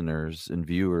listeners and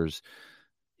viewers,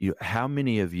 how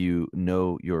many of you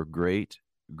know your great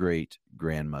great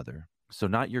grandmother? So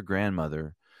not your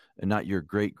grandmother and not your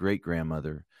great great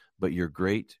grandmother, but your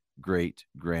great great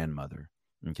grandmother.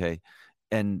 Okay.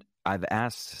 And I've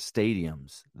asked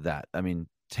stadiums that, I mean,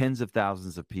 tens of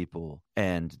thousands of people,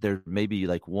 and there may be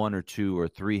like one or two or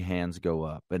three hands go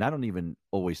up. And I don't even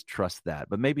always trust that,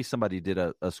 but maybe somebody did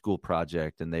a school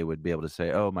project and they would be able to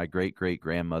say, oh, my great great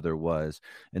grandmother was,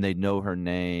 and they know her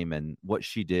name and what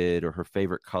she did or her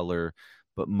favorite color.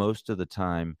 But most of the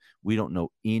time, we don't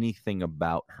know anything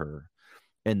about her.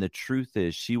 And the truth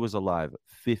is, she was alive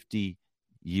 50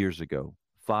 years ago,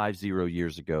 50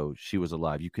 years ago, she was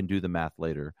alive. You can do the math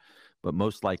later, but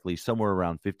most likely somewhere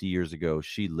around 50 years ago,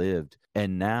 she lived.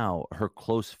 And now her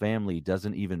close family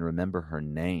doesn't even remember her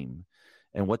name.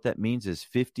 And what that means is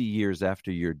 50 years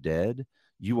after you're dead,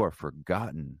 you are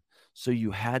forgotten. So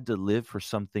you had to live for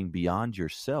something beyond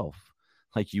yourself.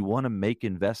 Like, you want to make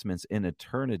investments in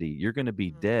eternity. You're going to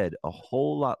be dead a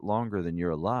whole lot longer than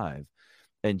you're alive.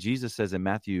 And Jesus says in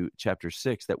Matthew chapter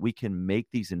 6 that we can make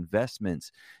these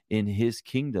investments in his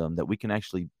kingdom, that we can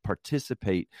actually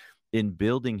participate in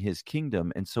building his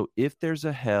kingdom. And so if there's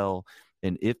a hell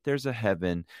and if there's a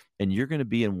heaven, and you're going to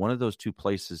be in one of those two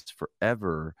places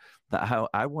forever, how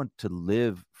I want to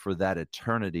live for that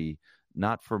eternity,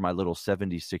 not for my little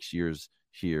 76 years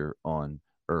here on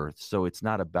earth. So it's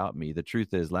not about me. The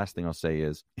truth is, last thing I'll say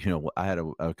is, I had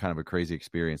a kind of a crazy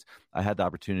experience. I had the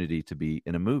opportunity to be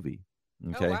in a movie. Oh,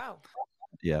 Okay. wow.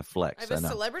 Yeah. I have Flex. a I know.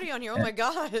 celebrity on here. Oh, my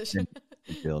gosh. And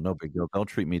big deal. No big deal. Don't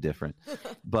treat me different.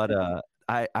 But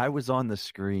I was on the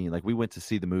screen. Like, we went to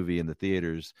see the movie in the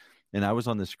theaters, and I was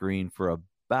on the screen for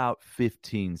about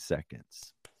 15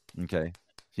 seconds. Okay.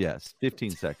 Yes.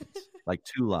 15 seconds. Like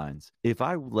 2 lines. If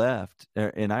I left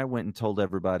and I went and told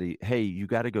everybody, hey, you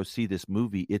got to go see this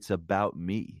movie, it's about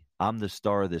me, I'm the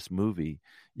star of this movie,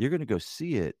 you're going to go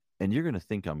see it. And you're going to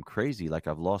think I'm crazy, like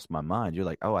I've lost my mind. You're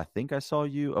like, oh, I think I saw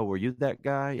you. Oh, were you that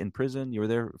guy in prison? You were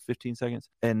there 15 seconds.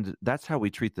 And that's how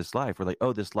we treat this life. We're like,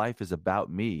 oh, this life is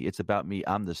about me. It's about me.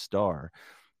 I'm the star.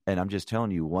 And I'm just telling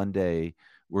you, one day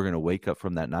we're going to wake up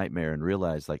from that nightmare and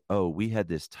realize, like, oh, we had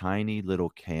this tiny little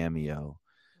cameo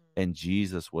and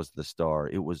Jesus was the star.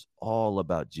 It was all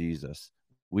about Jesus.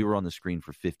 We were on the screen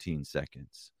for 15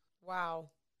 seconds. Wow.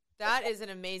 That is an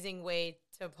amazing way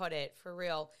to put it, for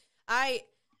real.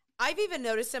 I've even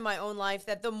noticed in my own life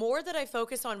that the more that I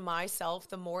focus on myself,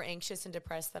 the more anxious and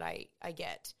depressed that I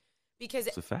get. Because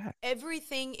It's a fact.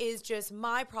 everything is just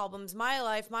my problems, my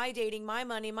life, my dating, my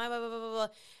money, my blah, blah, blah, blah, blah.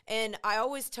 And I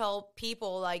always tell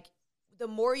people, like, the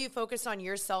more you focus on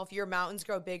yourself, your mountains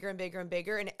grow bigger and bigger and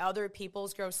bigger, and other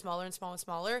people's grow smaller and smaller and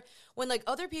smaller. When, like,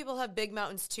 other people have big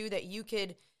mountains too that you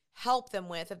could help them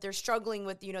with if they're struggling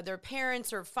with, you know, their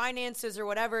parents or finances or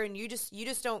whatever, and you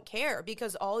just don't care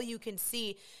because all you can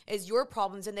see is your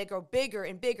problems, and they grow bigger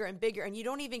and bigger and bigger, and you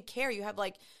don't even care. You have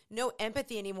like no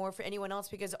empathy anymore for anyone else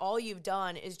because all you've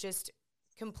done is just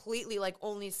completely like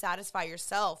only satisfy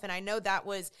yourself. And I know that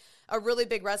was a really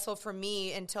big wrestle for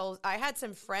me until I had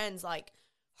some friends like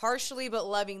harshly but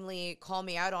lovingly call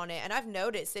me out on it. And I've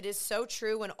noticed it is so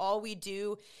true when all we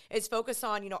do is focus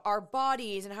on, you know, our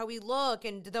bodies and how we look,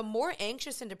 and the more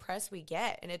anxious and depressed we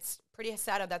get. And it's pretty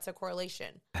sad how that's a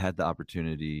correlation. I had the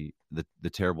opportunity, the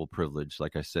terrible privilege,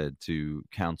 like I said, to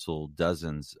counsel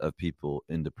dozens of people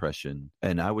in depression.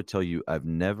 And I would tell you, I've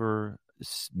never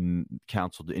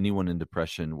counseled anyone in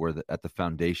depression where at the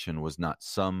foundation was not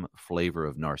some flavor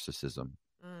of narcissism.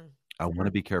 I want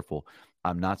to be careful.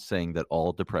 I'm not saying that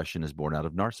all depression is born out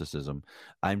of narcissism.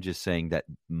 I'm just saying that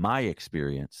my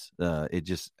experience, it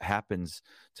just happens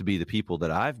to be the people that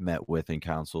I've met with and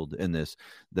counseled in this,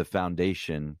 the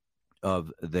foundation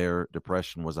of their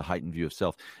depression was a heightened view of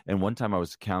self. And one time I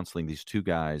was counseling these two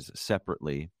guys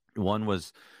separately. One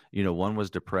was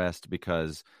depressed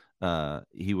because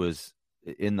he was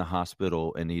in the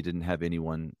hospital and he didn't have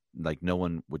anyone, like no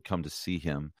one would come to see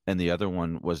him. And the other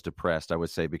one was depressed, I would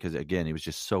say, because again, he was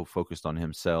just so focused on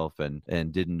himself and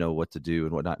didn't know what to do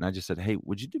and whatnot. And I just said, hey,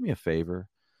 would you do me a favor?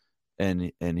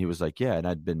 And he was like, yeah. And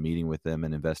I'd been meeting with him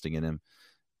and investing in him.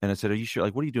 And I said, are you sure?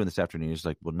 Like, what are you doing this afternoon? He's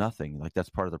like, well, nothing. Like, that's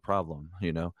part of the problem.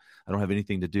 You know, I don't have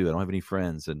anything to do. I don't have any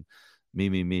friends, and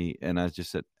me. And I just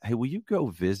said, hey, will you go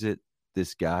visit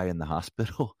this guy in the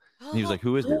hospital? And he was like,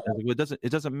 who is it? I was like, well,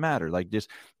 it doesn't matter. Like just,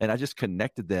 and I just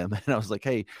connected them and I was like,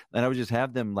 hey, and I would just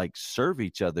have them like serve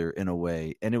each other in a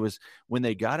way. And it was when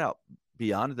they got out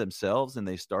beyond themselves and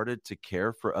they started to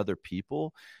care for other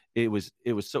people, it was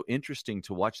so interesting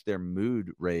to watch their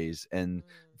mood raise and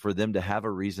for them to have a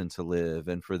reason to live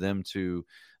and for them to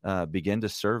begin to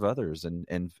serve others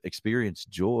and experience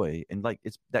joy. And like,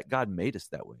 it's that God made us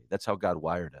that way. That's how God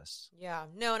wired us. Yeah,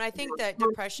 no. And I think that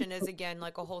depression is, again,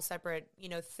 like a whole separate, you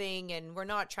know, thing. And we're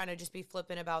not trying to just be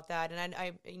flippant about that. And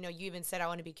I you know, you even said, I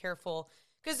want to be careful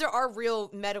because there are real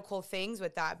medical things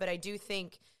with that. But I do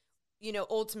think, you know,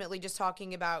 ultimately just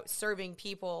talking about serving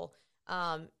people,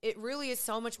 it really is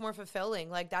so much more fulfilling.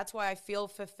 Like, that's why I feel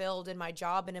fulfilled in my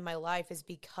job and in my life, is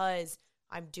because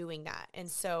I'm doing that. And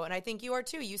so, and I think you are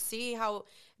too. You see how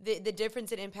the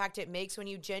difference and impact it makes when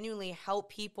you genuinely help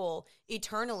people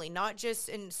eternally, not just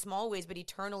in small ways, but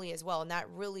eternally as well. And that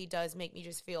really does make me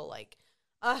just feel like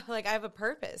I have a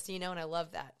purpose, you know, and I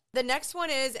love that. The next one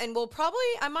is, and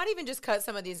I might even just cut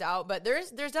some of these out, but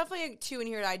there's definitely two in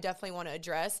here that I definitely want to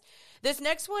address. This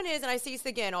next one is, and I see this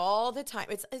again all the time,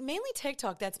 it's mainly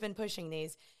TikTok that's been pushing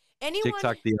these.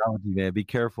 TikTok theology, man. Be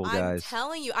careful, guys. I'm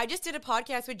telling you, I just did a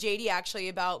podcast with JD actually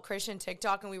about Christian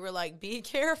TikTok, and we were like, be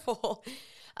careful.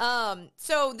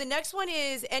 So the next one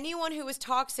is, anyone who is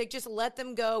toxic, just let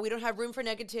them go. We don't have room for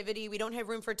negativity. We don't have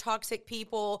room for toxic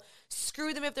people.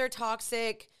 Screw them if they're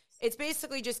toxic. It's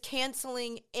basically just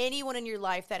canceling anyone in your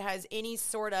life that has any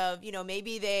sort of, you know,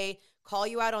 maybe they call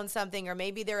you out on something, or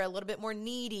maybe they're a little bit more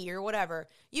needy or whatever.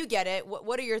 You get it.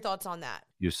 What are your thoughts on that?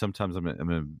 Sometimes I'm going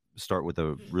to start with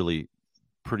a really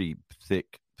pretty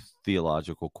thick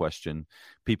theological question.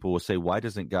 People will say, why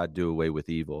doesn't God do away with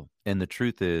evil? And the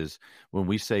truth is, when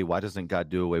we say, why doesn't God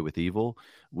do away with evil?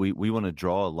 We want to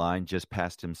draw a line just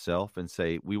past himself and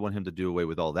say, we want him to do away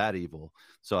with all that evil.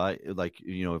 So I like,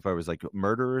 you know, if I was like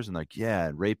murderers and like, yeah,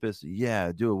 and rapists,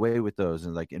 yeah, do away with those.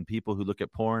 And like, and people who look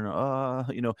at porn,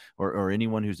 you know, or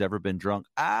anyone who's ever been drunk,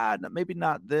 maybe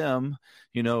not them,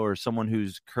 you know, or someone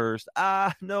who's cursed,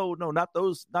 no, not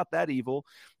those, not that evil.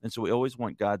 And so we always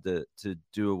want God to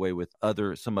do away with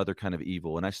some other kind of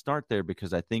evil. And I start there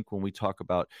because I think when we talk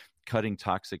about cutting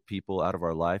toxic people out of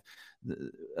our life,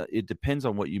 it depends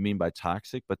on what you mean by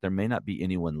toxic, but there may not be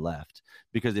anyone left.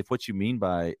 Because if what you mean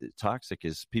by toxic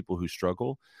is people who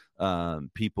struggle,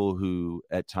 people who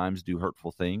at times do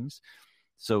hurtful things.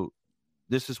 So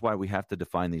this is why we have to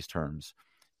define these terms.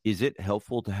 Is it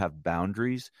helpful to have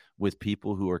boundaries with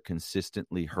people who are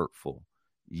consistently hurtful?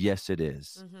 Yes, it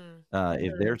is. Mm-hmm.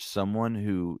 If there's someone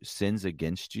who sins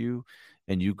against you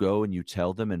and you go and you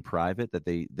tell them in private that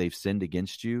they've sinned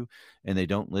against you and they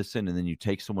don't listen, and then you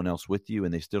take someone else with you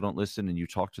and they still don't listen, and you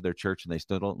talk to their church and they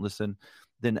still don't listen,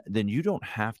 then you don't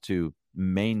have to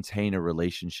maintain a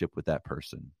relationship with that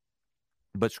person.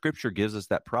 But scripture gives us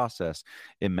that process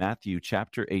in Matthew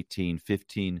chapter 18,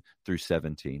 15 through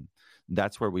 17.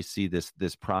 That's where we see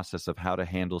this process of how to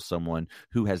handle someone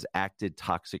who has acted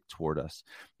toxic toward us.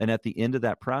 And at the end of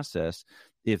that process,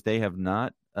 if they have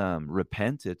not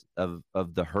repented of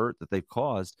the hurt that they've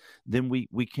caused, then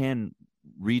we can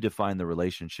redefine the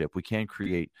relationship. We can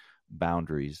create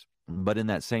boundaries. But in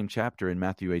that same chapter in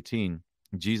Matthew 18,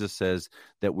 Jesus says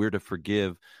that we're to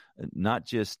forgive not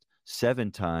just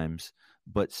 7 times,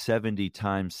 but 70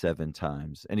 times 7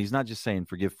 times. And he's not just saying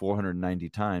forgive 490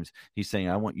 times. He's saying,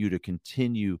 I want you to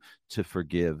continue to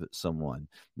forgive someone.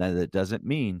 Now, that doesn't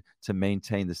mean to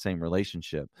maintain the same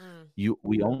relationship.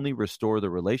 We only restore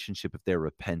the relationship if they're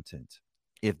repentant.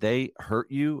 If they hurt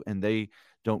you and they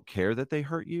don't care that they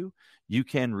hurt you, you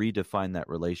can redefine that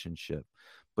relationship.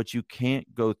 But you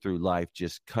can't go through life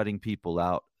just cutting people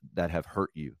out that have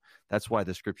hurt you. That's why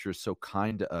the scripture is so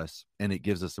kind to us, and it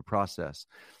gives us a process.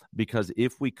 Because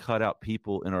if we cut out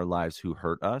people in our lives who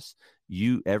hurt us,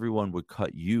 everyone would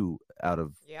cut you out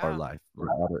of our life, or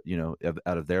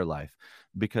out of their life,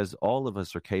 because all of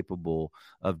us are capable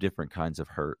of different kinds of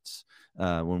hurts.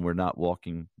 When we're not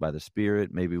walking by the Spirit,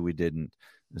 maybe we didn't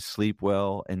sleep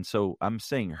well. And so I'm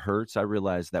saying hurts. I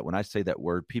realize that when I say that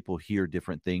word, people hear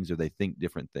different things or they think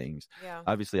different things. Yeah.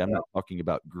 Obviously, I'm not talking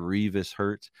about grievous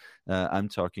hurt. I'm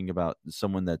talking about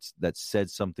someone that said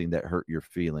something that hurt your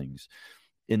feelings.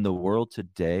 In the world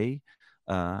today,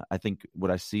 I think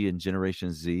what I see in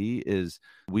Generation Z is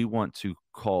we want to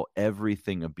call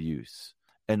everything abuse.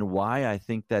 And why I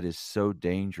think that is so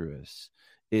dangerous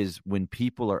is when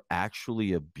people are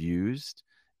actually abused,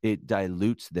 it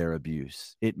dilutes their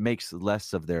abuse. It makes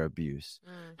less of their abuse.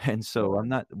 And so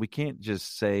we can't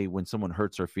just say when someone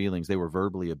hurts our feelings, they were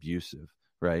verbally abusive,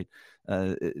 right?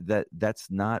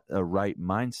 That's not a right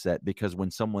mindset, because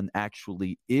when someone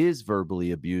actually is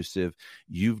verbally abusive,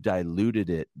 you've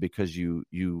diluted it because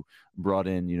you brought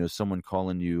in, someone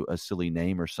calling you a silly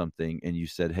name or something, and you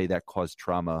said, hey, that caused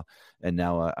trauma, and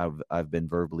now I've been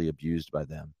verbally abused by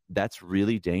them. That's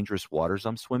really dangerous waters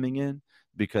I'm swimming in,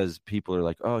 because people are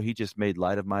like, oh, he just made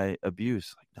light of my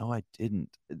abuse. Like, no, I didn't.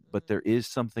 But there is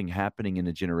something happening in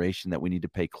a generation that we need to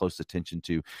pay close attention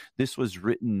to. This was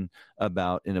written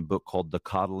about in a book called The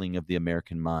Coddling of the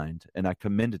American Mind. And I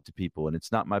commend it to people. And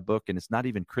it's not my book, and it's not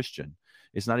even Christian.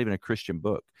 It's not even a Christian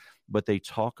book. But they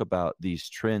talk about these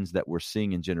trends that we're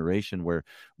seeing in generation where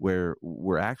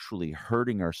we're actually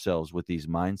hurting ourselves with these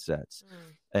mindsets.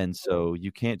 And so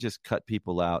you can't just cut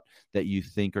people out that you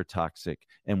think are toxic.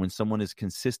 And when someone is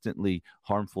consistently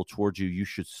harmful towards you, you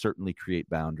should certainly create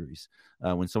boundaries.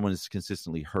 When someone is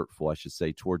consistently hurtful, I should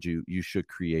say, towards you, you should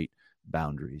create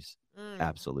boundaries.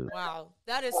 Absolutely. Wow,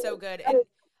 that is so good. And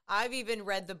I've even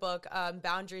read the book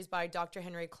Boundaries by Dr.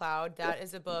 Henry Cloud. That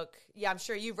is a book. Yeah, I'm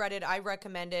sure you've read it. I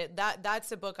recommend it.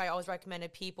 That's a book I always recommend to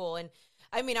people. And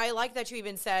I mean, I like that you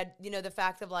even said, the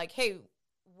fact of like, hey,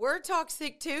 we're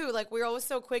toxic too. Like, we're always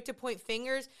so quick to point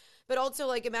fingers. But also,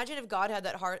 like, imagine if God had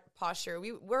that heart posture.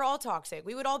 We're all toxic.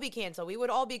 We would all be canceled. We would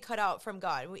all be cut out from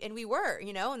God. And we were,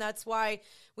 and that's why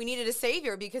we needed a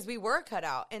savior, because we were cut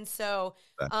out. And so,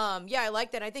 I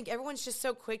like that. I think everyone's just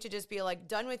so quick to just be like,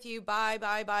 done with you,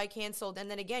 bye, canceled.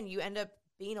 And then again, you end up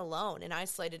being alone and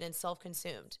isolated and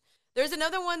self-consumed. There's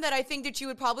another one that I think that you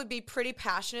would probably be pretty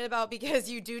passionate about, because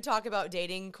you do talk about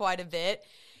dating quite a bit.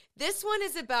 This one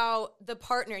is about the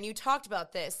partner, and you talked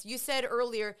about this. You said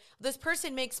earlier, this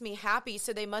person makes me happy,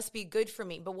 so they must be good for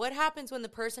me. But what happens when the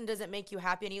person doesn't make you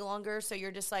happy any longer? So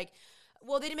you're just like,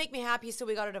 well, they didn't make me happy, so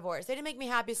we got a divorce. They didn't make me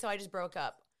happy, so I just broke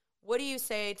up. What do you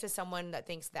say to someone that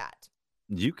thinks that?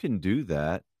 You can do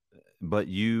that, but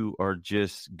you are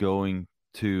just going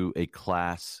to a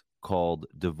class called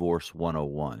Divorce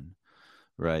 101,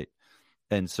 right?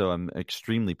 And so I'm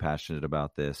extremely passionate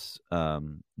about this.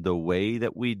 The way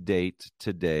that we date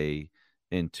today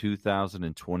in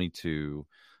 2022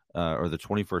 or the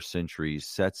 21st century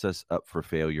sets us up for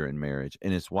failure in marriage.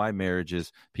 And it's why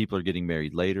people are getting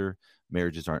married later,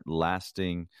 marriages aren't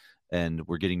lasting, and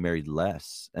we're getting married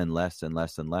less and less and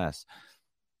less and less,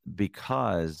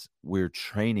 because we're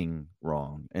training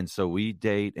wrong. And so we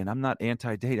date, and I'm not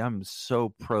anti-date. I'm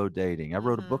so pro-dating. I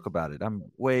wrote a book about it. I'm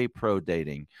way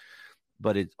pro-dating.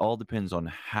 But it all depends on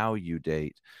how you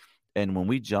date. And when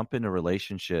we jump in a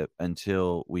relationship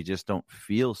until we just don't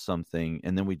feel something,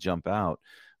 and then we jump out,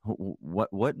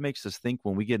 What makes us think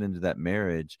when we get into that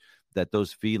marriage that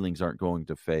those feelings aren't going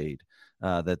to fade,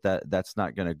 that's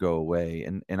not going to go away?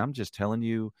 And I'm just telling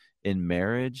you, in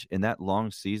marriage, in that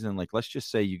long season, like let's just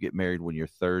say you get married when you're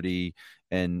 30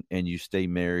 and you stay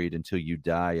married until you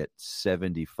die at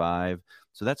 75.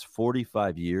 So that's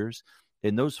 45 years.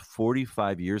 In those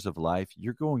 45 years of life,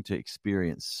 you're going to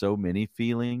experience so many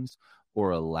feelings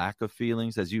or a lack of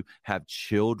feelings as you have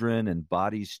children and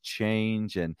bodies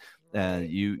change, and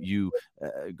Right.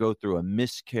 go through a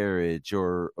miscarriage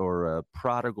or a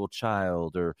prodigal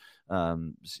child, or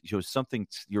something,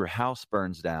 your house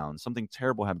burns down, something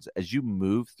terrible happens. As you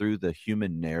move through the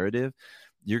human narrative,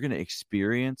 you're going to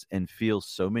experience and feel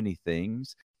so many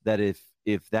things that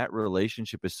if that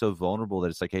relationship is so vulnerable that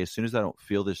it's like, hey, as soon as I don't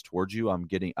feel this towards you,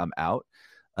 I'm out.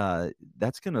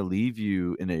 That's going to leave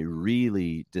you in a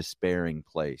really despairing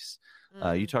place. You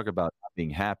Mm. talk about not being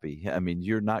happy. I mean,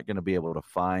 you're not going to be able to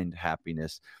find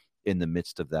happiness in the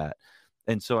midst of that.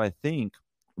 And so I think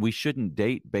we shouldn't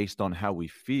date based on how we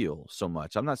feel so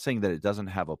much. I'm not saying that it doesn't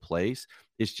have a place.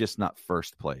 It's just not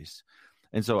first place.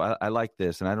 And so I like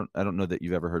this, and I don't know that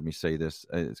you've ever heard me say this.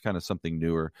 It's kind of something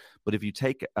newer. But if you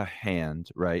take a hand,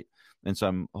 right, and so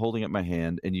I'm holding up my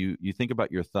hand, and you think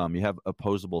about your thumb. You have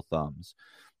opposable thumbs.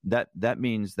 That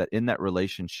means that in that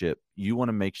relationship, you want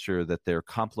to make sure that they're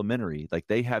complementary. Like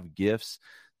they have gifts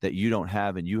that you don't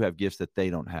have, and you have gifts that they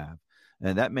don't have.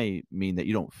 And that may mean that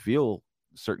you don't feel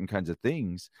certain kinds of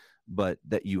things, but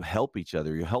that you help each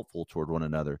other. You're helpful toward one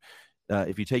another.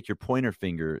 If you take your pointer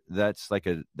finger, that's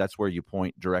where you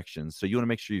point directions. So you want to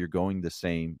make sure you're going the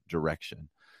same direction.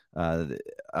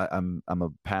 I'm a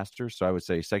pastor, so I would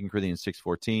say 2 Corinthians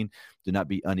 6:14, do not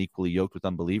be unequally yoked with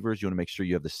unbelievers. You want to make sure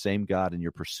you have the same God and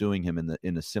you're pursuing him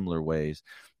in the similar ways.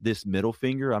 This middle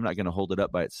finger, I'm not going to hold it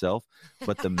up by itself,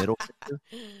 but the middle finger,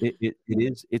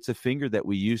 it's a finger that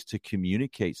we use to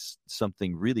communicate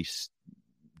something really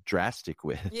drastic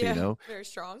with, Yeah, very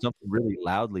strong. something really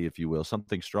loudly, if you will,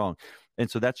 something strong. And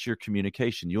so that's your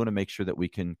communication. You want to make sure that we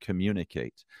can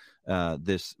communicate.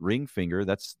 This ring finger,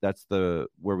 that's the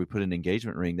where we put an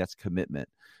engagement ring. That's commitment.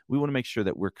 We want to make sure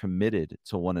that we're committed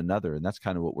to one another, and that's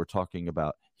kind of what we're talking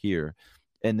about here.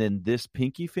 And then this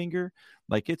pinky finger,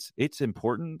 like it's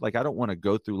important. Like I don't want to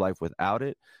go through life without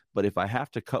it, but if I have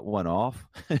to cut one off,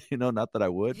 not that I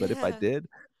would, but if I Yeah. did,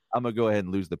 I'm gonna go ahead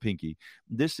and lose the pinky.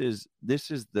 This is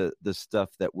the stuff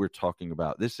that we're talking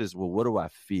about. This is, well, what do I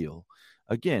feel?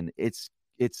 Again, it's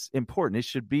important. It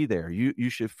should be there. You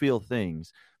should feel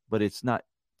things, but it's not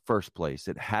first place.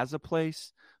 It has a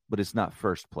place, but it's not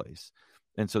first place.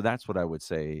 And so that's what I would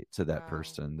say to that Wow.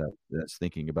 person that's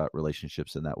thinking about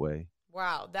relationships in that way.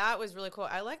 Wow, that was really cool.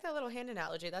 I like that little hand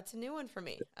analogy. That's a new one for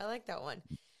me. I like that one.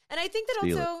 And I think that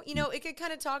Steal it. also, it could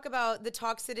kind of talk about the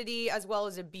toxicity as well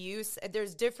as abuse.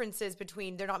 There's differences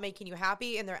between they're not making you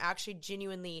happy and they're actually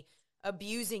genuinely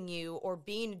abusing you or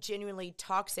being genuinely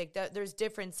toxic. There's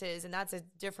differences, and that's a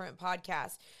different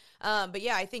podcast. But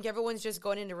yeah, I think everyone's just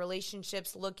going into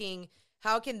relationships looking,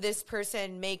 how can this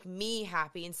person make me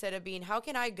happy, instead of being, how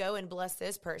can I go and bless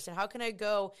this person? How can I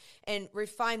go and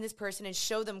refine this person and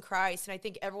show them Christ? And I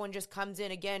think everyone just comes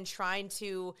in again trying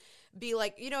to be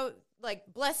like,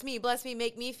 like bless me,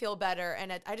 make me feel better.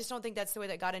 And I just don't think that's the way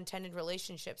that God intended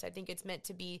relationships. I think it's meant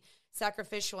to be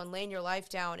sacrificial and laying your life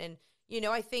down. And,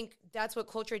 I think that's what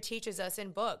culture teaches us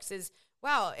in books is,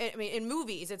 wow, I mean, in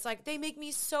movies, it's like they make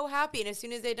me so happy. And as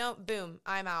soon as they don't, boom,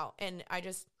 I'm out. And I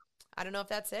don't know if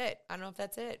that's it. I don't know if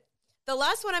that's it. The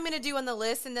last one I'm going to do on the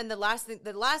list, and then the last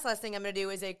thing I'm going to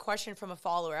do is a question from a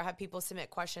follower. I have people submit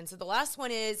questions. So the last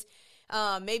one is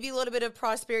maybe a little bit of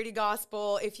prosperity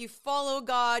gospel. If you follow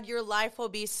God, your life will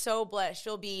be so blessed.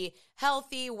 You'll be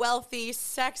healthy, wealthy,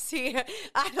 sexy.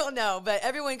 I don't know, but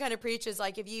everyone kind of preaches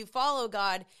like if you follow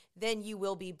God, then you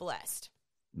will be blessed.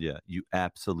 Yeah, you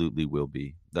absolutely will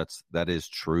be. That is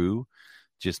true,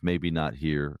 just maybe not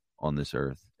here on this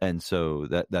earth. And so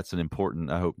that's an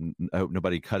important. I hope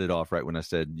nobody cut it off right when I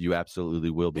said you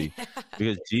absolutely will be,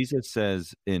 because Jesus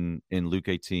says in Luke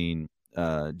 18,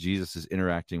 Jesus is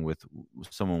interacting with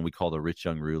someone we call the rich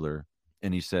young ruler,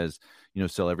 and he says,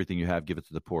 sell everything you have, give it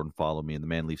to the poor, and follow me. And the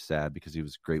man leaves sad because he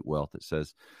was great wealth. It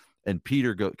says, and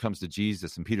Peter comes to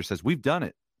Jesus, and Peter says, we've done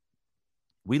it.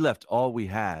 We left all we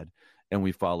had and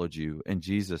we followed you. And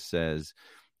Jesus says,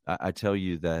 I tell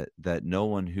you that no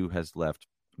one who has left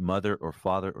mother or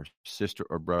father or sister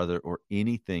or brother or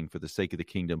anything for the sake of the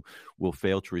kingdom will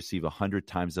fail to receive 100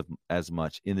 times as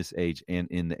much in this age and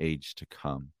in the age to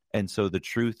come. And so the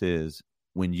truth is,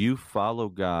 when you follow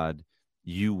God,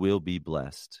 you will be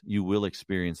blessed. You will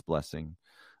experience blessing.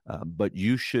 But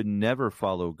you should never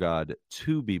follow God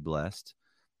to be blessed.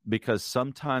 because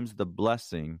sometimes the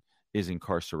blessing is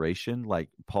incarceration, like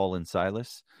Paul and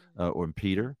Silas, or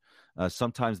Peter.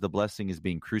 Sometimes the blessing is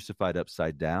being crucified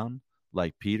upside down,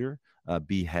 like Peter,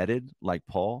 beheaded, like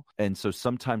Paul. And so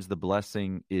sometimes the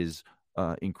blessing is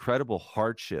incredible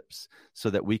hardships so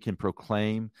that we can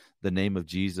proclaim the name of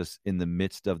Jesus in the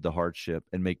midst of the hardship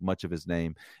and make much of his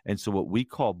name. And so what we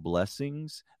call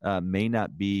blessings may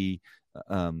not be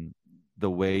the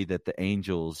way that the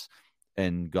angels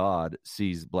and God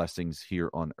sees blessings here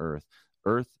on earth.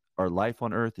 Our life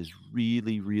on earth is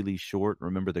really, really short.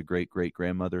 Remember the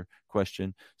great-great-grandmother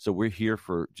question? So we're here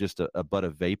for just a butt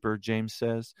of vapor, James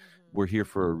says. We're here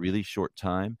for a really short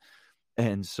time.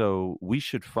 And so we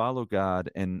should follow God,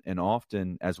 and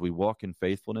often as we walk in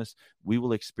faithfulness, we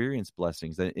will experience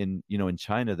blessings. In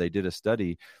China, they did a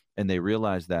study and they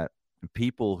realized that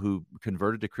people who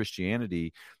converted to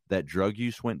Christianity, that drug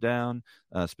use went down,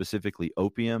 specifically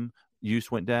opium use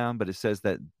went down, but it says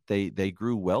that they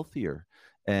grew wealthier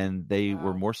and they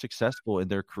were more successful in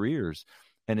their careers.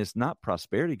 And it's not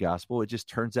prosperity gospel. It just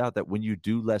turns out that when you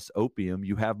do less opium,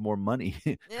 you have more money,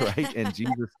 right? And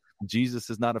Jesus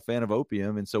is not a fan of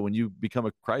opium. And so when you become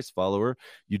a Christ follower,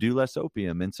 you do less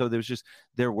opium. And so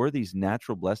there were these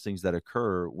natural blessings that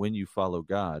occur when you follow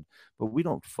God, but we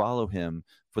don't follow him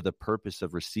for the purpose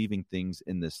of receiving things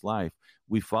in this life.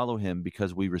 We follow him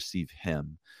because we receive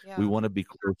him. Yeah. We want to be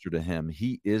closer to him.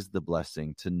 He is the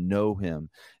blessing, to know him,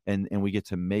 and we get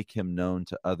to make him known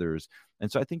to others. And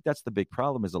so I think that's the big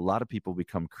problem, is a lot of people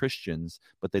become Christians,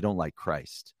 but they don't like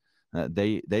Christ.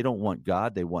 They don't want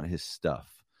God. They want his stuff.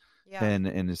 Yeah.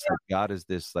 And it's like God is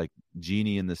this like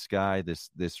genie in the sky,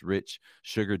 this rich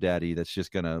sugar daddy that's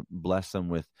just going to bless them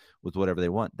with whatever they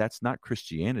want. That's not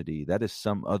Christianity. That is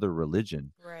some other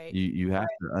religion. Right. You have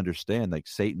to understand, like,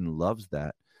 Satan loves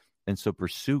that. And so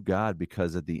pursue God,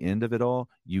 because at the end of it all,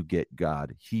 you get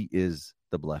God. He is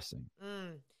the blessing.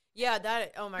 Yeah,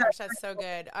 oh my gosh, that's so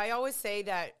good. I always say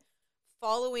that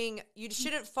you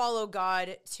shouldn't follow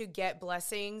God to get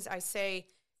blessings. I say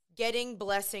getting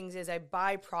blessings is a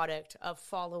byproduct of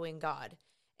following God.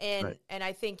 And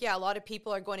I think, a lot of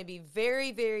people are going to be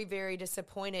very, very, very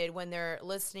disappointed when they're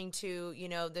listening to,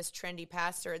 this trendy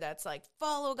pastor that's like,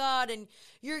 follow God and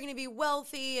you're going to be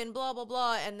wealthy and blah, blah,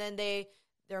 blah. And then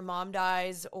their mom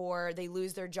dies, or they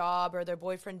lose their job, or their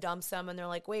boyfriend dumps them, and they're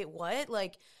like, wait, what?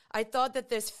 Like, I thought that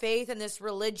this faith and this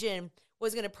religion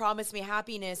was going to promise me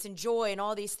happiness and joy and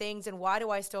all these things, and why do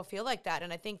I still feel like that?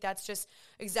 And I think that's just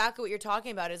exactly what you're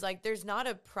talking about, is like, there's not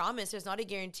a promise, there's not a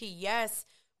guarantee. Yes,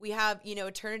 we have,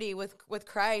 eternity with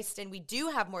Christ, and we do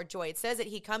have more joy. It says that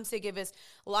he comes to give us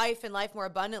life and life more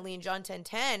abundantly in John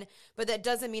 10:10, but that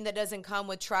doesn't mean that doesn't come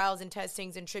with trials and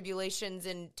testings and tribulations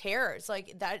and terrors.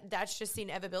 Like, that's just the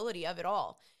inevitability of it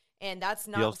all. And that's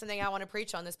not something I want to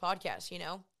preach on this podcast,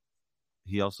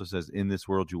 He also says, in this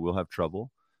world you will have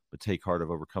trouble, but take heart,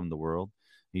 I've overcome the world.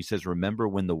 He says, remember,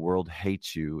 when the world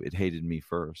hates you, it hated me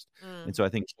first. And so I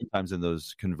think sometimes in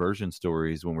those conversion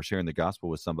stories, when we're sharing the gospel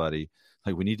with somebody,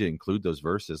 like, we need to include those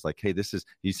verses. Like, hey,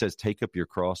 he says, take up your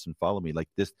cross and follow me. Like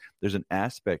this, there's an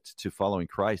aspect to following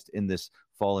Christ in this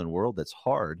fallen world that's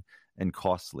hard and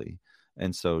costly.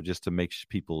 And so just to make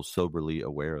people soberly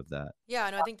aware of that. Yeah,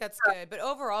 no, I think that's good. But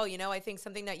overall, I think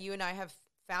something that you and I have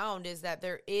found is that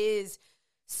there is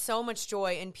so much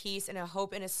joy and peace and a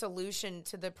hope and a solution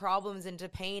to the problems and to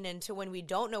pain, and to when we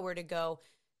don't know where to go.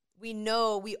 We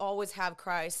know we always have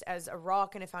Christ as a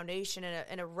rock and a foundation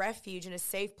and a refuge and a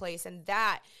safe place. And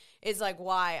that is like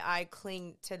why I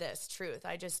cling to this truth.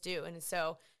 I just do. And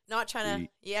so not trying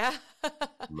to,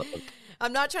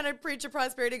 I'm not trying to preach a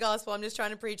prosperity gospel. I'm just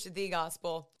trying to preach the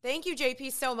gospel. Thank you,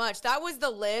 JP, so much. That was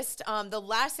the list. The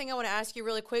last thing I want to ask you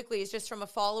really quickly is just from a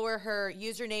follower. Her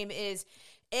username is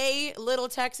Little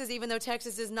Texas, even though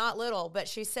Texas is not little, but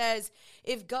she says,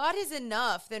 if God is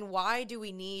enough, then why do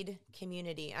we need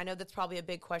community? I know that's probably a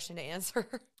big question to answer.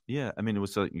 Yeah. I mean, it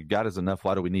was God is enough.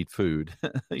 Why do we need food?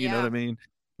 You know what I mean?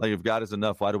 Like, if God is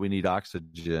enough, why do we need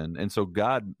oxygen? And so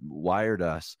God wired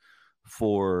us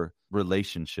for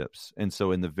relationships. And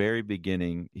so in the very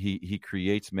beginning, he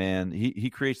creates man, he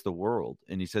creates the world,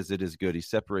 and he says it is good. He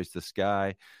separates the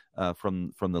sky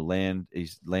from the land,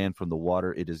 land from the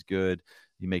water. It is good.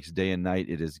 He makes day and night.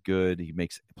 It is good. He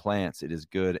makes plants. It is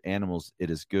good. Animals.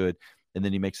 It is good. And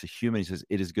then he makes a human. He says,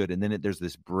 it is good. And then there's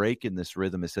this break in this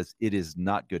rhythm. It says, it is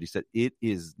not good. He said, it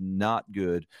is not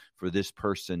good for this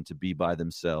person to be by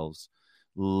themselves.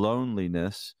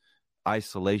 Loneliness,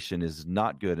 isolation is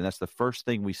not good. And that's the first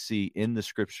thing we see in the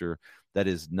scripture that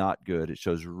is not good. It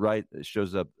shows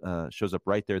up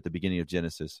right there at the beginning of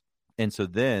Genesis. And so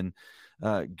then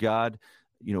God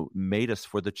made us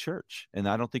for the church. And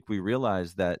I don't think we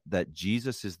realize that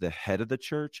Jesus is the head of the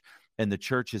church, and the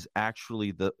church is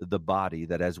actually the body,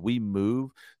 that as we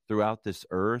move throughout this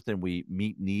earth and we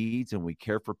meet needs and we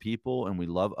care for people and we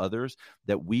love others,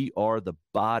 that we are the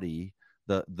body,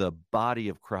 the body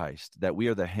of Christ, that we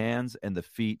are the hands and the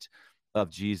feet of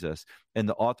Jesus. And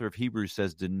the author of Hebrews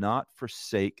says, do not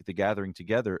forsake the gathering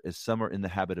together as some are in the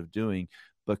habit of doing,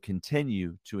 but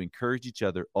continue to encourage each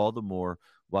other all the more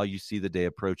while you see the day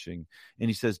approaching. And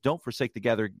he says, don't forsake the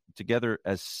gathering together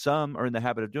as some are in the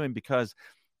habit of doing, because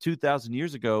 2,000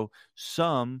 years ago,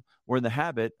 some were in the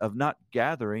habit of not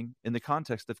gathering in the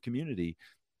context of community.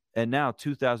 And now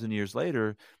 2,000 years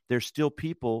later, there's still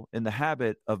people in the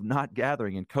habit of not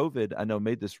gathering. And COVID, I know,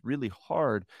 made this really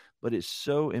hard, but it's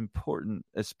so important,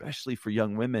 especially for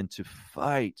young women, to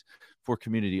fight for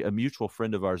community. A mutual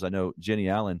friend of ours, I know, Jenny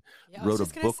Allen, wrote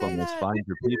a book on this, Find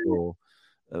Your People.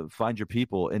 Find Your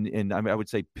People. And I would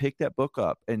say pick that book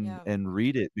up and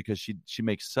read it, because she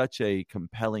makes such a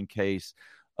compelling case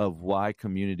of why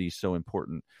community is so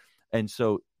important. And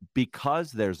so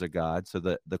because there's a God, so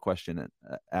the question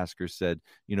asker said,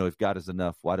 if God is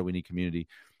enough, why do we need community?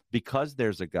 Because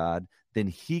there's a God, then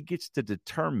he gets to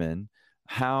determine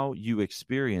how you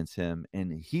experience him.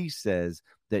 And he says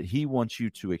that he wants you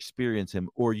to experience him,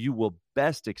 or you will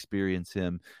best experience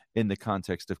him in the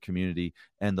context of community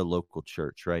and the local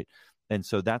church, right? And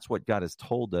so that's what God has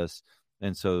told us.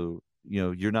 And so,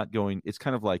 you're not going, it's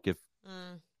kind of like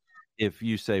if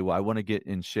you say, well, I want to get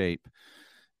in shape,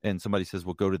 and somebody says,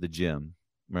 well, go to the gym,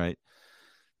 right?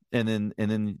 And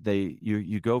then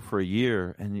you go for a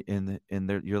year, and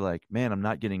you're like, man, I'm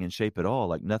not getting in shape at all.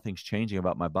 Like, nothing's changing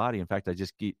about my body. In fact, I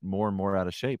just get more and more out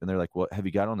of shape. And they're like, well, have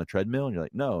you got on the treadmill? And you're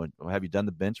like, no. And have you done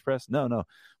the bench press? No.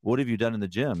 What have you done in the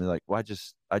gym? And they're like, well,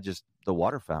 I just the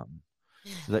water fountain.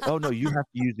 They're like, oh no, you have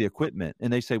to use the equipment.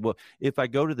 And they say, well, if I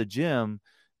go to the gym,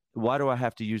 why do I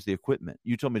have to use the equipment?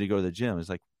 You told me to go to the gym. It's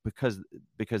like, because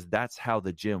that's how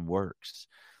the gym works.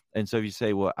 And so if you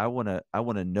say, well, I want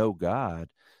to know God,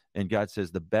 and God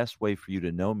says the best way for you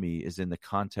to know me is in the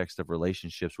context of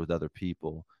relationships with other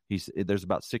people. There's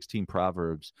about 16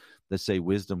 proverbs that say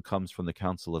wisdom comes from the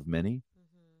counsel of many.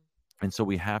 Mm-hmm. And so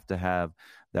we have to have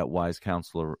that wise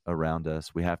counselor around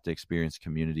us. We have to experience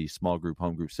community, small group,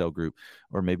 home group, cell group,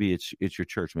 or maybe it's your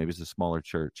church. Maybe it's a smaller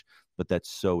church, but that's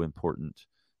so important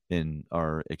in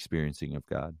our experiencing of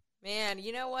God. Man,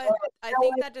 you know what? I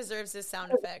think that deserves this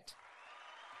sound effect.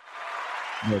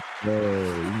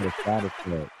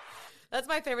 That's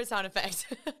my favorite sound effect.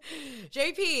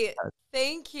 JP,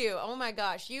 thank you. Oh my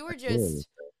gosh. You were just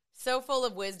so full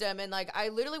of wisdom. And like, I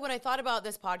literally, when I thought about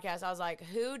this podcast, I was like,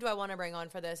 who do I want to bring on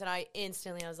for this? And I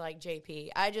was like, JP.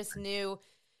 I just knew.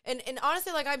 And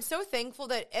honestly, like, I'm so thankful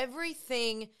that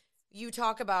everything you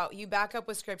talk about, you back up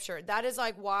with scripture. That is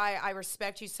like why I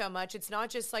respect you so much. It's not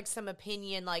just like some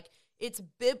opinion, like it's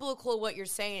biblical what you're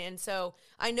saying. And so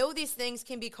I know these things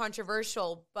can be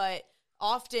controversial, but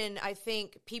often I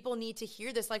think people need to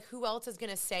hear this. Like, who else is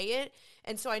going to say it?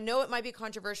 And so I know it might be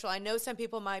controversial. I know some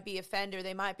people might be offended.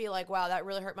 They might be like, wow, that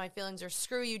really hurt my feelings, or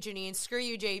screw you, Janine, screw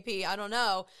you, JP. I don't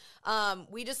know.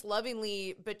 We just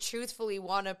lovingly but truthfully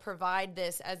want to provide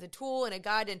this as a tool and a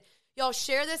guide. And y'all,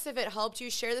 share this if it helped you.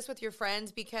 Share this with your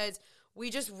friends, because we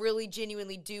just really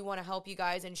genuinely do want to help you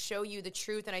guys and show you the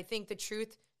truth. And I think the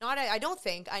truth,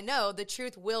 I know the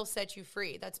truth will set you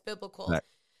free. That's biblical. Right.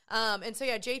 And so,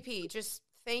 yeah, JP, just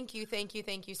thank you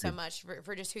so much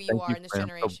for just who you are in this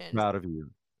generation. I'm so proud of you.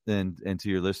 And to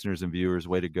your listeners and viewers,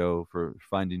 way to go for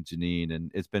finding Janine.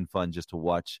 And it's been fun just to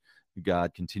watch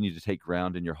God continue to take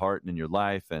ground in your heart and in your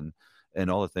life and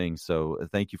all the things. So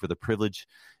thank you for the privilege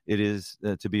it is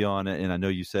to be on. And I know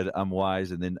you said I'm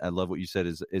wise. And then I love what you said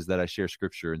is that I share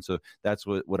scripture. And so that's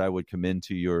what I would commend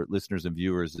to your listeners and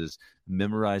viewers is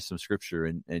memorize some scripture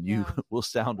and you will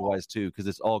sound wise too, because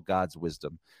it's all God's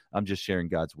wisdom. I'm just sharing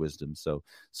God's wisdom. So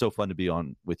fun to be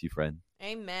on with you, friend.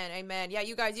 Amen. Yeah,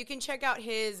 you guys, you can check out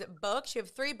his books. You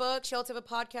have 3 books. You also have a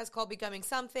podcast called Becoming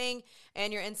Something,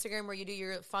 and your Instagram where you do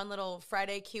your fun little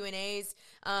Friday Q&As.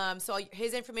 So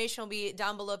his information will be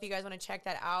down below if you guys want to check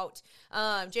that out.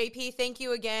 JP, thank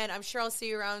you again. I'm sure I'll see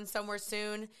you around somewhere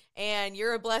soon, and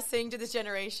you're a blessing to this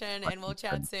generation, and we'll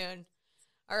chat soon.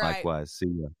 All right. Likewise. See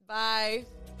you. Bye.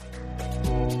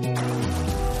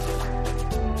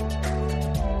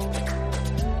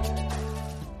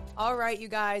 All right, you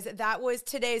guys, that was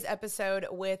today's episode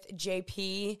with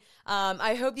JP.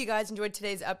 I hope you guys enjoyed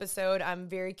today's episode. I'm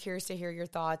very curious to hear your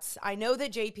thoughts. I know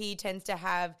that JP tends to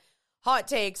have hot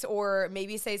takes or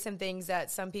maybe say some things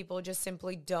that some people just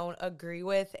simply don't agree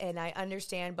with, and I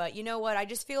understand. But you know what? I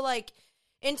just feel like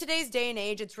in today's day and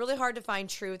age, it's really hard to find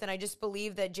truth. And I just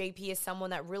believe that JP is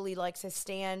someone that really likes to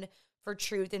stand for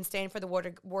truth and stand for the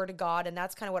word of God. And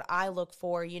that's kind of what I look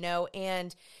for,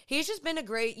 and he's just been a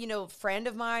great, friend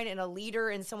of mine and a leader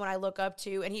and someone I look up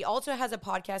to. And he also has a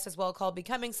podcast as well called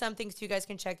Becoming Something. So you guys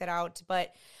can check that out.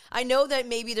 But I know that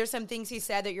maybe there's some things he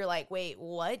said that you're like, wait,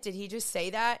 what? Did he just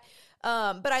say that?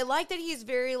 But I like that he's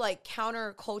very like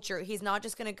counterculture. He's not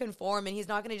just going to conform, and he's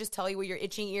not going to just tell you what your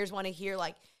itching ears want to hear.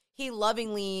 Like, he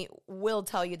lovingly will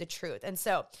tell you the truth. And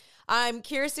so I'm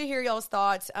curious to hear y'all's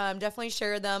thoughts. Definitely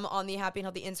share them on the Happy and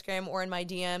Healthy Instagram or in my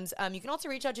DMs. You can also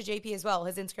reach out to JP as well.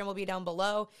 His Instagram will be down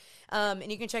below.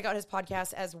 And you can check out his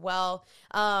podcast as well.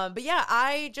 But yeah,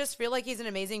 I just feel like he's an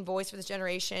amazing voice for this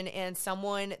generation and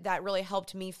someone that really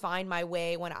helped me find my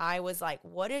way when I was like,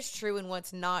 what is true and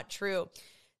what's not true?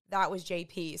 That was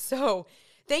JP. So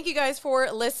thank you guys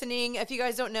for listening. If you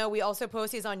guys don't know, we also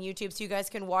post these on YouTube, so you guys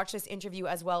can watch this interview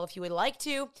as well if you would like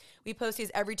to. We post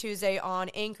these every Tuesday on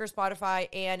Anchor, Spotify,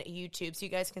 and YouTube, so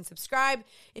you guys can subscribe.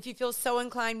 If you feel so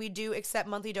inclined, we do accept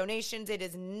monthly donations. It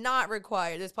is not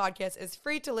required. This podcast is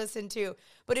free to listen to,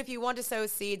 but if you want to sow a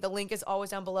seed, the link is always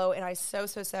down below, and I so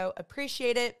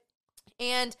appreciate it.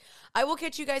 And I will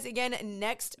catch you guys again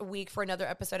next week for another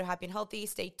episode of Happy and Healthy.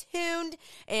 Stay tuned.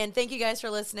 And thank you guys for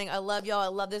listening. I love y'all. I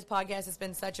love this podcast. It's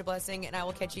been such a blessing. And I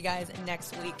will catch you guys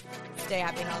next week. Stay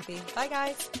happy and healthy. Bye,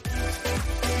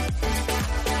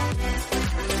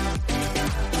 guys.